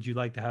what would you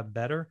like to have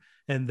better,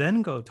 and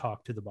then go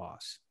talk to the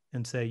boss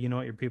and say, you know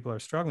what your people are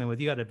struggling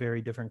with. You got a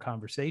very different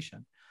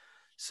conversation.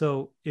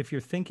 So if you're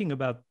thinking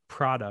about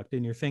product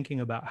and you're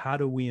thinking about how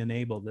do we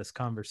enable this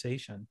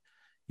conversation,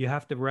 you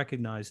have to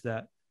recognize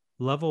that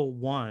level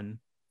 1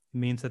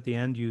 means that the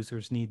end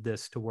users need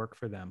this to work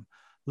for them.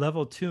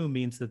 Level 2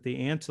 means that the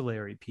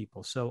ancillary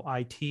people, so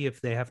IT,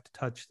 if they have to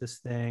touch this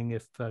thing,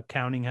 if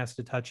accounting has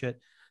to touch it,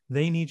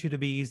 They need you to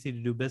be easy to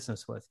do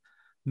business with.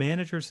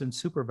 Managers and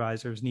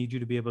supervisors need you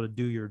to be able to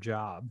do your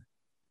job.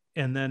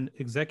 And then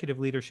executive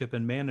leadership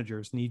and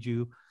managers need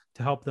you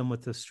to help them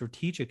with the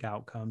strategic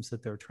outcomes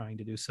that they're trying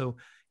to do. So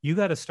you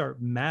got to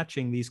start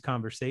matching these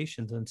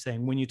conversations and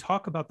saying, when you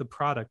talk about the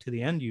product to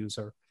the end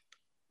user,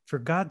 for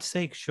God's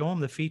sake, show them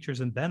the features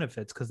and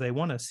benefits, because they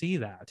want to see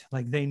that.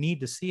 Like, they need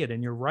to see it.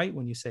 And you're right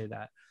when you say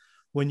that.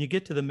 When you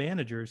get to the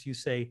managers, you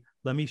say,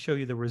 let me show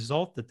you the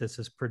result that this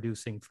is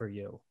producing for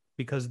you,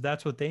 because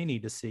that's what they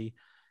need to see.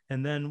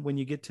 And then when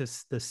you get to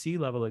the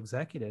C-level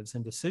executives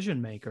and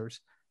decision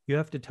makers, you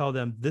have to tell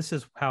them, this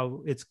is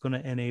how it's going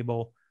to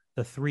enable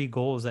the 3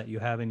 goals that you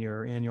have in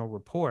your annual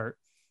report.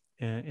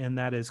 And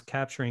that is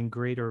capturing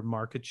greater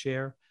market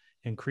share,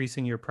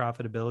 increasing your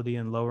profitability,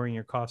 and lowering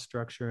your cost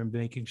structure, and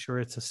making sure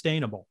it's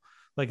sustainable.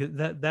 Like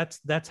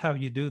that's how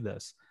you do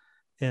this.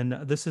 And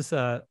this is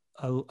a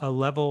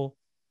level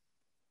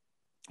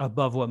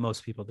above what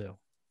most people do.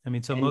 I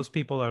mean, so most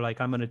people are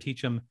like, I'm going to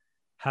teach them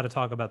how to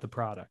talk about the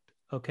product.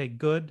 Okay,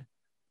 good,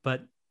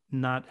 but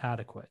not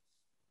adequate.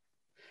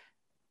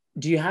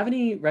 Do you have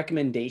any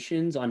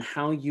recommendations on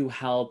how you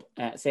help,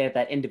 say, at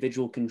that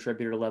individual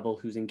contributor level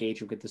who's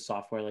engaging with the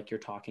software like you're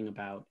talking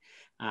about?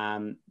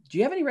 Do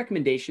you have any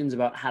recommendations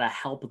about how to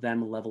help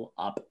them level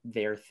up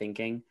their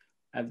thinking?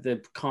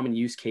 The common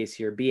use case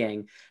here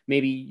being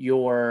maybe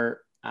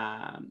you're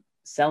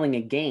selling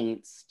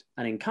against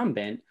an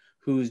incumbent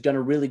who's done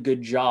a really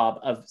good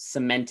job of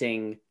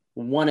cementing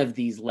one of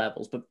these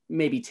levels, but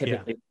maybe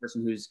typically the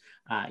person who's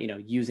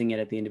using it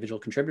at the individual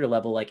contributor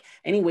level. Like,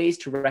 any ways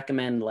to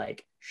recommend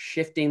like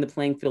shifting the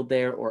playing field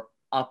there, or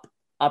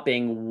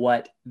upping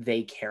what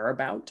they care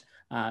about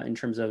in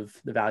terms of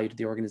the value to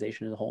the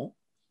organization as a whole?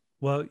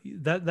 Well,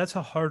 it's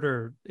a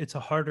harder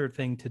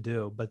thing to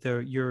do, but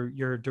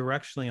you're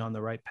directionally on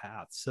the right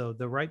path. So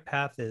the right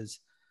path is,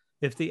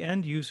 if the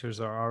end users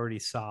are already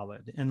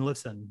solid, and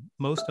listen,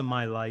 most of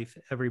my life,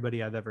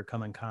 everybody I've ever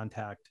come in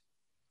contact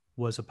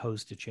was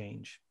opposed to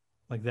change.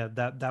 Like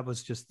that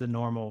was just the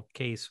normal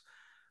case.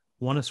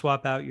 Want to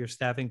swap out your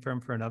staffing firm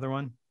for another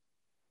one?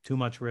 Too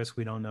much risk.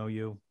 We don't know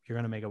you. You're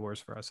going to make it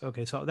worse for us.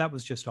 Okay. So that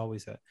was just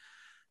always it.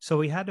 So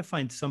we had to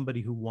find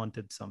somebody who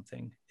wanted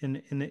something.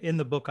 In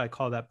the book, I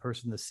call that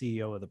person the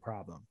CEO of the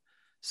problem.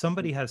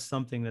 Somebody has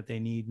something that they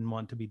need and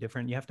want to be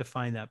different. You have to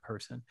find that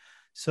person.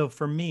 So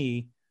for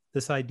me,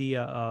 this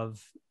idea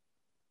of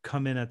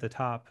come in at the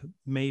top,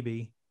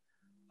 maybe,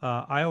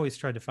 I always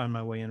try to find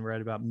my way in right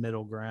about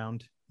middle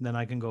ground. Then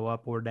I can go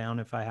up or down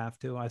if I have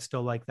to. I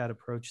still like that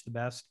approach the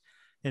best.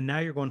 And now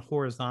you're going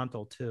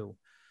horizontal too.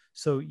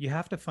 So you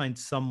have to find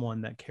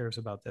someone that cares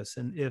about this.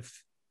 And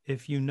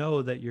if you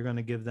know that you're going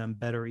to give them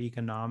better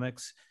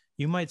economics,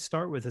 you might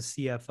start with a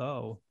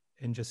CFO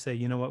and just say,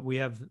 you know what, we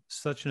have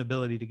such an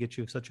ability to get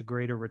you such a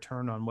greater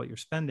return on what you're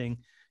spending.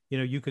 You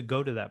know, you could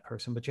go to that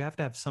person, but you have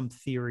to have some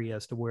theory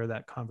as to where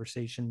that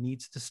conversation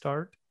needs to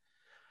start.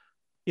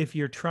 If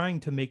you're trying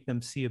to make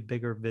them see a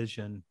bigger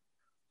vision,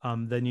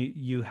 then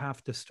you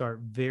have to start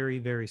very,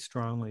 very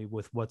strongly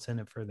with what's in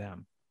it for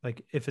them.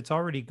 Like, if it's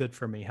already good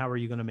for me, how are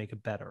you going to make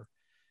it better?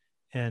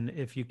 And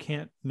if you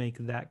can't make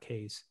that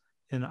case,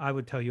 and I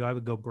would tell you, I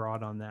would go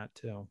broad on that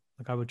too.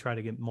 Like, I would try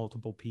to get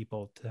multiple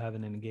people to have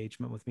an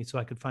engagement with me, so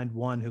I could find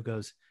one who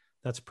goes,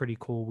 that's pretty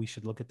cool, we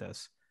should look at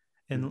this.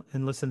 And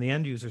listen, the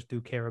end users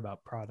do care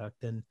about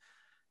product. And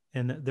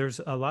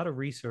there's a lot of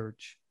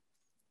research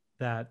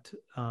that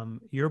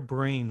your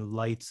brain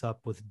lights up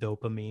with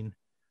dopamine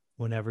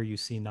whenever you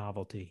see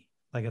novelty.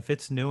 Like, if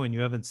it's new and you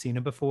haven't seen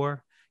it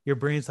before, your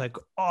brain's like,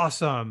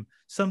 awesome,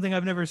 something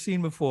I've never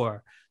seen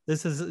before.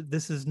 This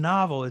is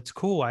novel. It's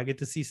cool. I get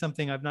to see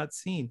something I've not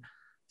seen.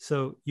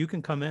 So you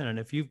can come in, and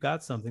if you've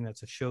got something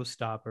that's a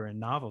showstopper and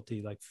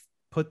novelty, like,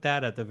 put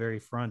that at the very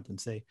front and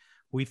say,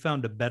 we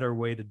found a better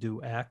way to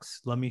do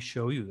X. Let me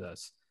show you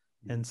this.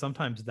 And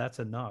sometimes that's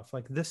enough.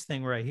 Like this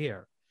thing right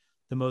here,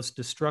 the most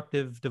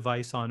destructive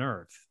device on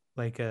earth.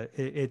 Like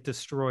it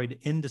destroyed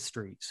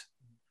industries.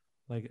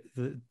 Like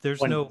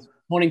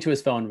pointing to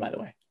his phone, by the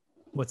way.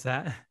 What's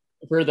that?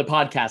 For the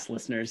podcast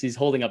listeners, he's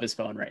holding up his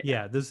phone right now.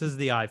 Yeah, this is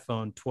the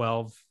iPhone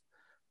 12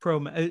 Pro.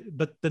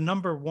 But the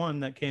number one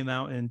that came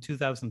out in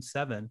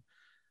 2007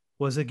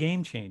 was a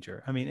game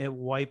changer. I mean, it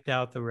wiped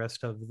out the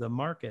rest of the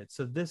market.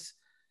 So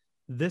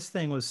this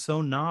thing was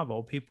so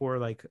novel. People were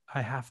like,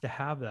 I have to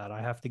have that.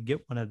 I have to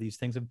get one of these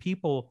things. And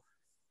people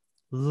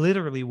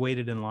literally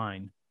waited in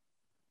line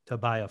to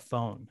buy a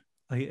phone.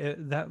 Like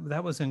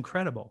that was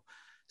incredible.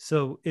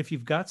 So if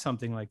you've got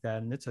something like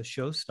that and it's a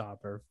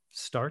showstopper,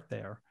 start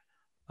there,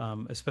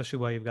 especially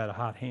while you've got a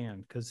hot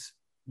hand, because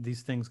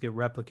these things get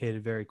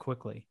replicated very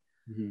quickly.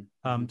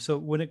 So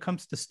when it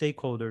comes to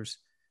stakeholders,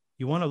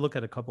 you want to look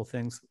at a couple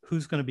things.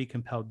 Who's going to be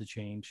compelled to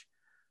change?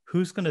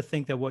 Who's going to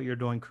think that what you're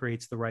doing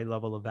creates the right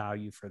level of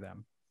value for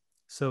them?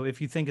 So if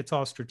you think it's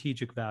all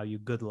strategic value,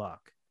 good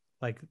luck.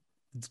 Like,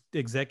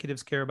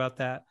 executives care about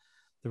that.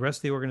 The rest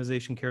of the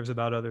organization cares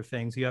about other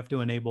things. You have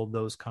to enable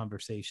those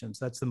conversations.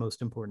 That's the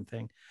most important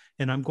thing.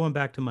 And I'm going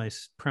back to my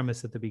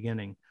premise at the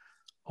beginning.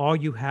 All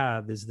you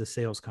have is the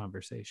sales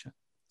conversation.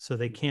 So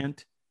they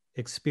can't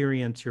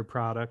experience your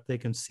product. They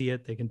can see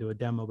it, they can do a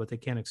demo, but they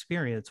can't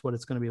experience what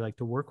it's going to be like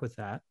to work with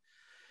that.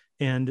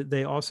 And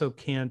they also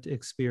can't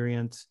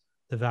experience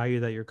the value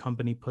that your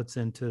company puts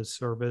into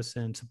service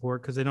and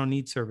support, because they don't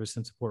need service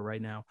and support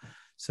right now.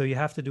 So you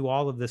have to do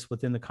all of this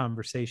within the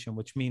conversation,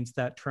 which means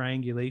that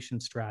triangulation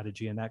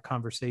strategy and that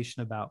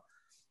conversation about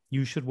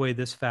you should weigh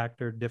this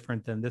factor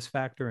different than this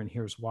factor, and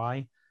here's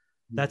why.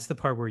 That's the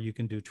part where you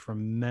can do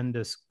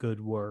tremendous good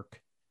work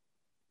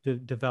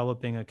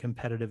developing a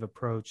competitive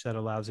approach that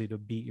allows you to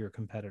beat your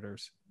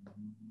competitors.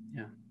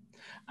 Yeah.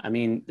 I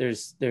mean,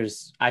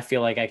 I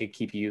feel like I could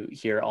keep you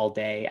here all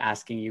day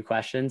asking you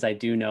questions. I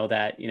do know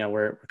that,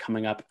 we're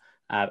coming up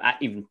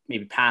even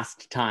maybe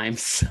past time.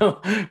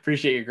 So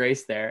appreciate your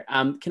grace there.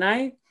 Can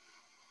I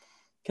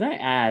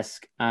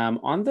ask,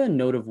 on the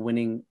note of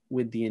winning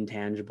with the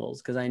intangibles,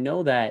 because I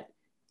know that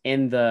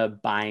in the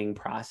buying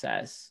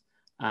process,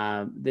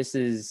 this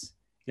is,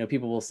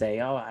 people will say,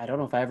 oh, I don't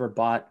know if I ever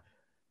bought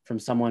from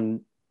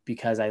someone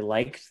because I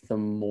liked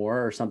them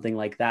more or something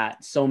like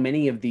that. So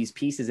many of these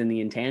pieces in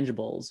the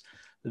intangibles,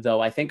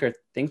 though, I think are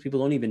things people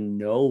don't even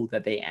know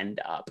that they end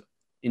up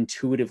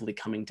intuitively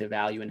coming to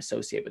value and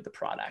associate with the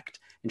product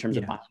in terms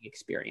of buying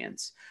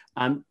experience.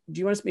 Do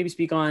you want to maybe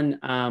speak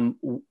on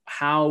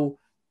how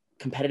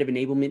competitive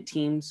enablement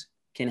teams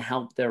can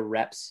help their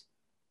reps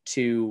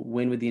to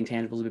win with the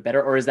intangibles a bit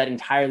better? Or is that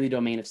entirely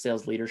domain of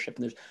sales leadership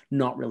and there's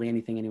not really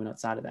anyone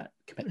outside of that?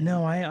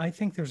 No, I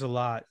think there's a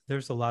lot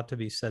to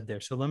be said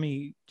there. So let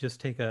me just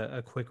take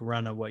a quick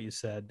run of what you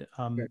said.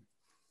 Sure.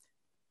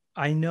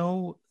 I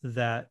know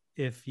that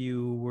if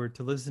you were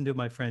to listen to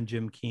my friend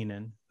Jim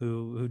Keenan,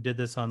 who did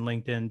this on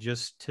LinkedIn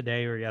just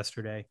today or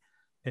yesterday,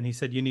 and he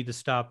said, you need to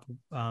stop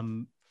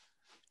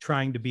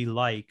trying to be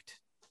liked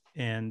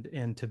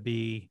and to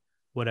be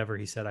whatever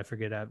he said, I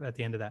forget at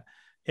the end of that.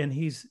 And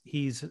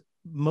he's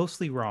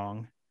mostly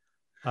wrong,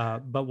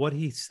 but what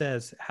he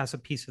says has a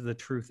piece of the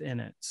truth in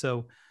it.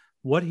 So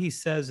what he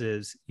says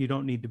is you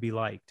don't need to be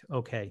liked.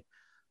 Okay,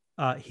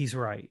 he's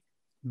right.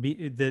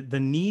 The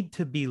need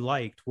to be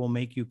liked will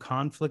make you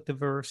conflict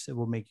averse. It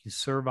will make you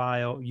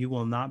servile. You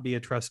will not be a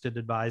trusted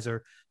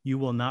advisor. You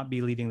will not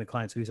be leading the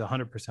client. So he's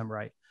 100%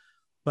 right.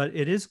 But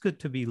it is good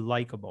to be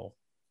likable.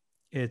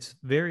 It's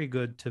very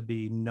good to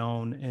be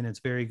known, and it's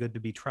very good to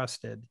be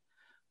trusted.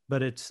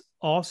 But it's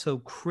also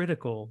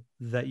critical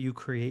that you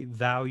create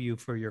value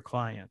for your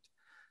client.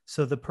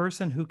 So the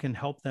person who can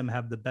help them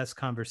have the best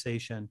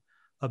conversation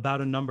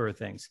about a number of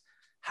things.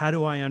 How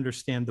do I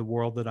understand the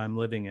world that I'm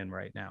living in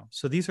right now?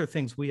 So these are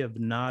things we have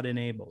not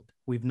enabled.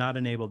 We've not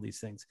enabled these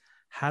things.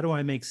 How do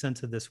I make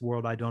sense of this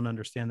world? I don't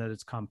understand that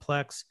it's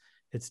complex,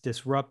 it's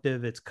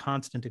disruptive, it's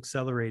constant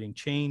accelerating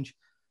change.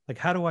 Like,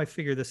 how do I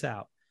figure this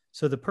out?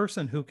 So the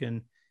person who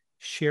can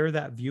share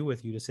that view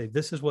with you to say,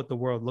 this is what the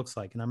world looks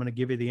like, and I'm going to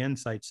give you the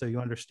insight so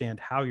you understand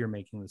how you're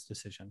making this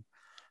decision.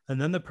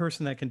 And then the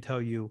person that can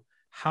tell you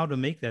how to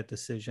make that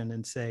decision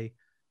and say,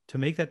 to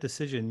make that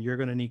decision, you're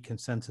going to need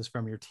consensus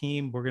from your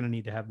team. We're going to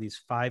need to have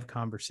these 5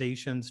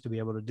 conversations to be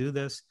able to do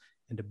this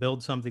and to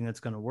build something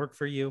that's going to work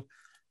for you.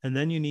 And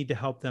then you need to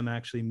help them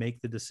actually make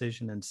the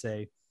decision and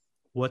say,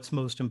 what's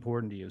most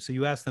important to you? So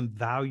you ask them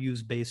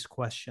values-based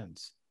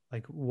questions,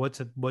 like what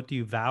do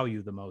you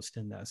value the most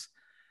in this?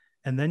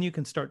 And then you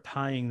can start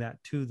tying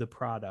that to the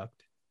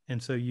product.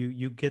 And so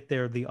you get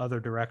there the other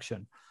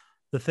direction.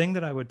 The thing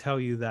that I would tell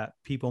you that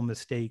people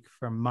mistake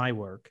from my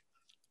work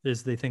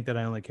is they think that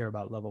I only care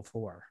about level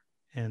 4.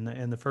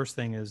 And the first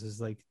thing is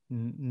like,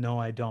 no,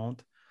 I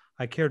don't.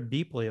 I care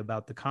deeply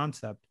about the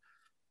concept,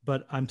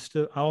 but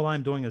all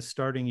I'm doing is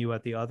starting you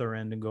at the other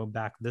end and going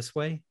back this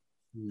way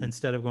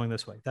instead of going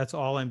this way. That's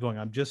all I'm doing.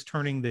 I'm just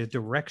turning the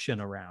direction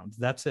around.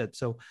 That's it.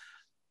 So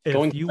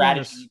going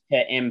strategy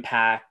to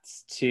impact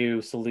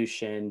to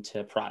solution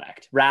to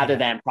product rather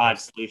than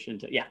product solution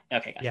to,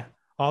 Okay. Yeah.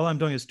 All I'm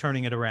doing is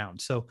turning it around.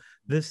 So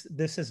this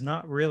is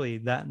not really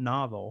that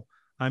novel.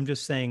 I'm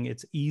just saying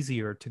it's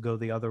easier to go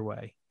the other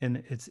way.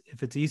 And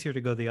if it's easier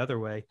to go the other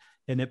way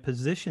and it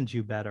positions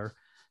you better,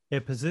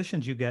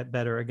 get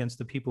better against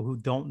the people who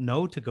don't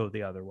know to go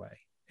the other way.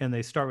 And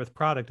they start with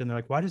product and they're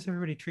like, why does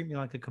everybody treat me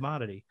like a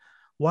commodity?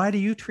 Why do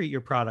you treat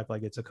your product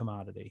like it's a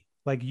commodity?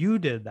 Like you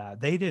did that.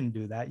 They didn't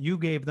do that. You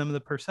gave them the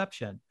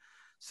perception.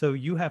 So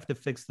you have to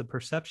fix the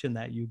perception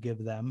that you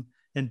give them,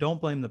 and don't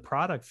blame the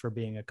product for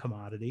being a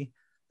commodity.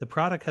 The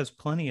product has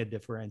plenty of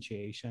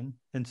differentiation,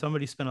 and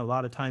somebody spent a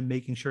lot of time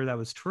making sure that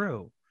was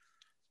true.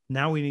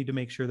 Now we need to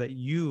make sure that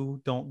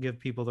you don't give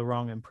people the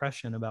wrong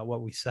impression about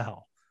what we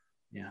sell.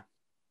 Yeah.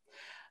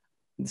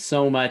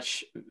 So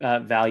much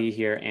value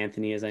here,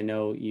 Anthony, as I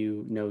know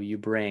you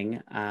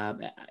bring.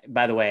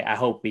 By the way, I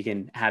hope we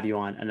can have you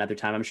on another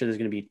time. I'm sure there's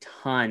going to be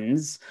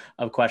tons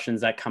of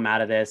questions that come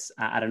out of this.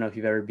 I don't know if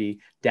you've ever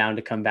be down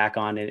to come back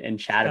on and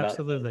chat about it.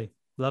 Absolutely.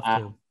 Love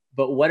to.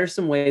 But what are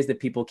some ways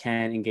that people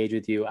can engage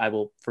with you? I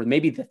will, for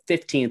maybe the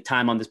 15th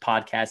time on this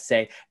podcast,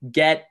 say,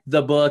 get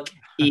the book,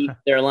 eat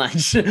their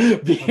lunch.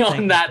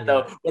 Beyond that,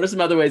 though, what are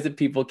some other ways that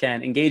people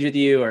can engage with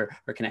you or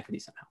connect with you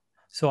somehow?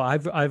 So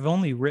I've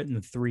only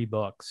written 3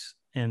 books,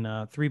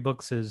 and 3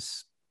 books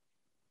is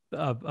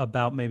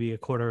about maybe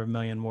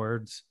 250,000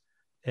 words.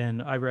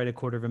 And I write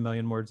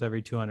 250,000 words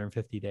every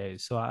 250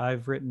 days. So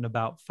I've written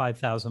about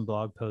 5,000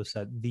 blog posts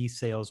at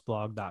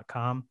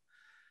thesalesblog.com.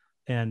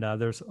 And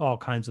there's all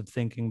kinds of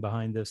thinking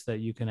behind this that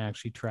you can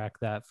actually track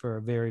that for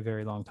a very,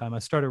 very long time. I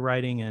started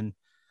writing in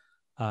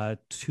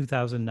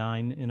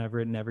 2009, and I've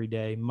written every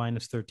day,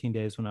 minus 13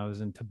 days when I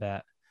was in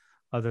Tibet.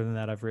 Other than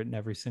that, I've written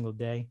every single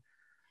day.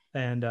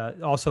 And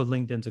also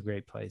LinkedIn's a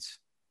great place.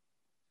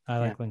 I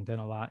like LinkedIn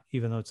a lot,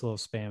 even though it's a little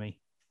spammy.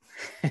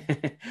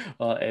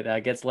 Well,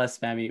 it gets less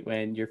spammy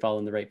when you're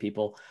following the right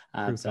people.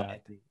 Thanks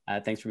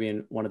for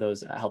being one of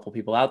those helpful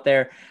people out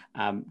there.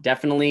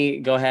 Definitely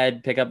go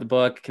ahead, pick up the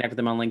book, connect with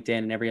them on LinkedIn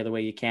and every other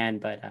way you can.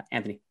 But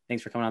Anthony,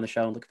 thanks for coming on the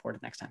show and looking forward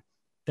to next time.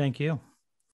 Thank you.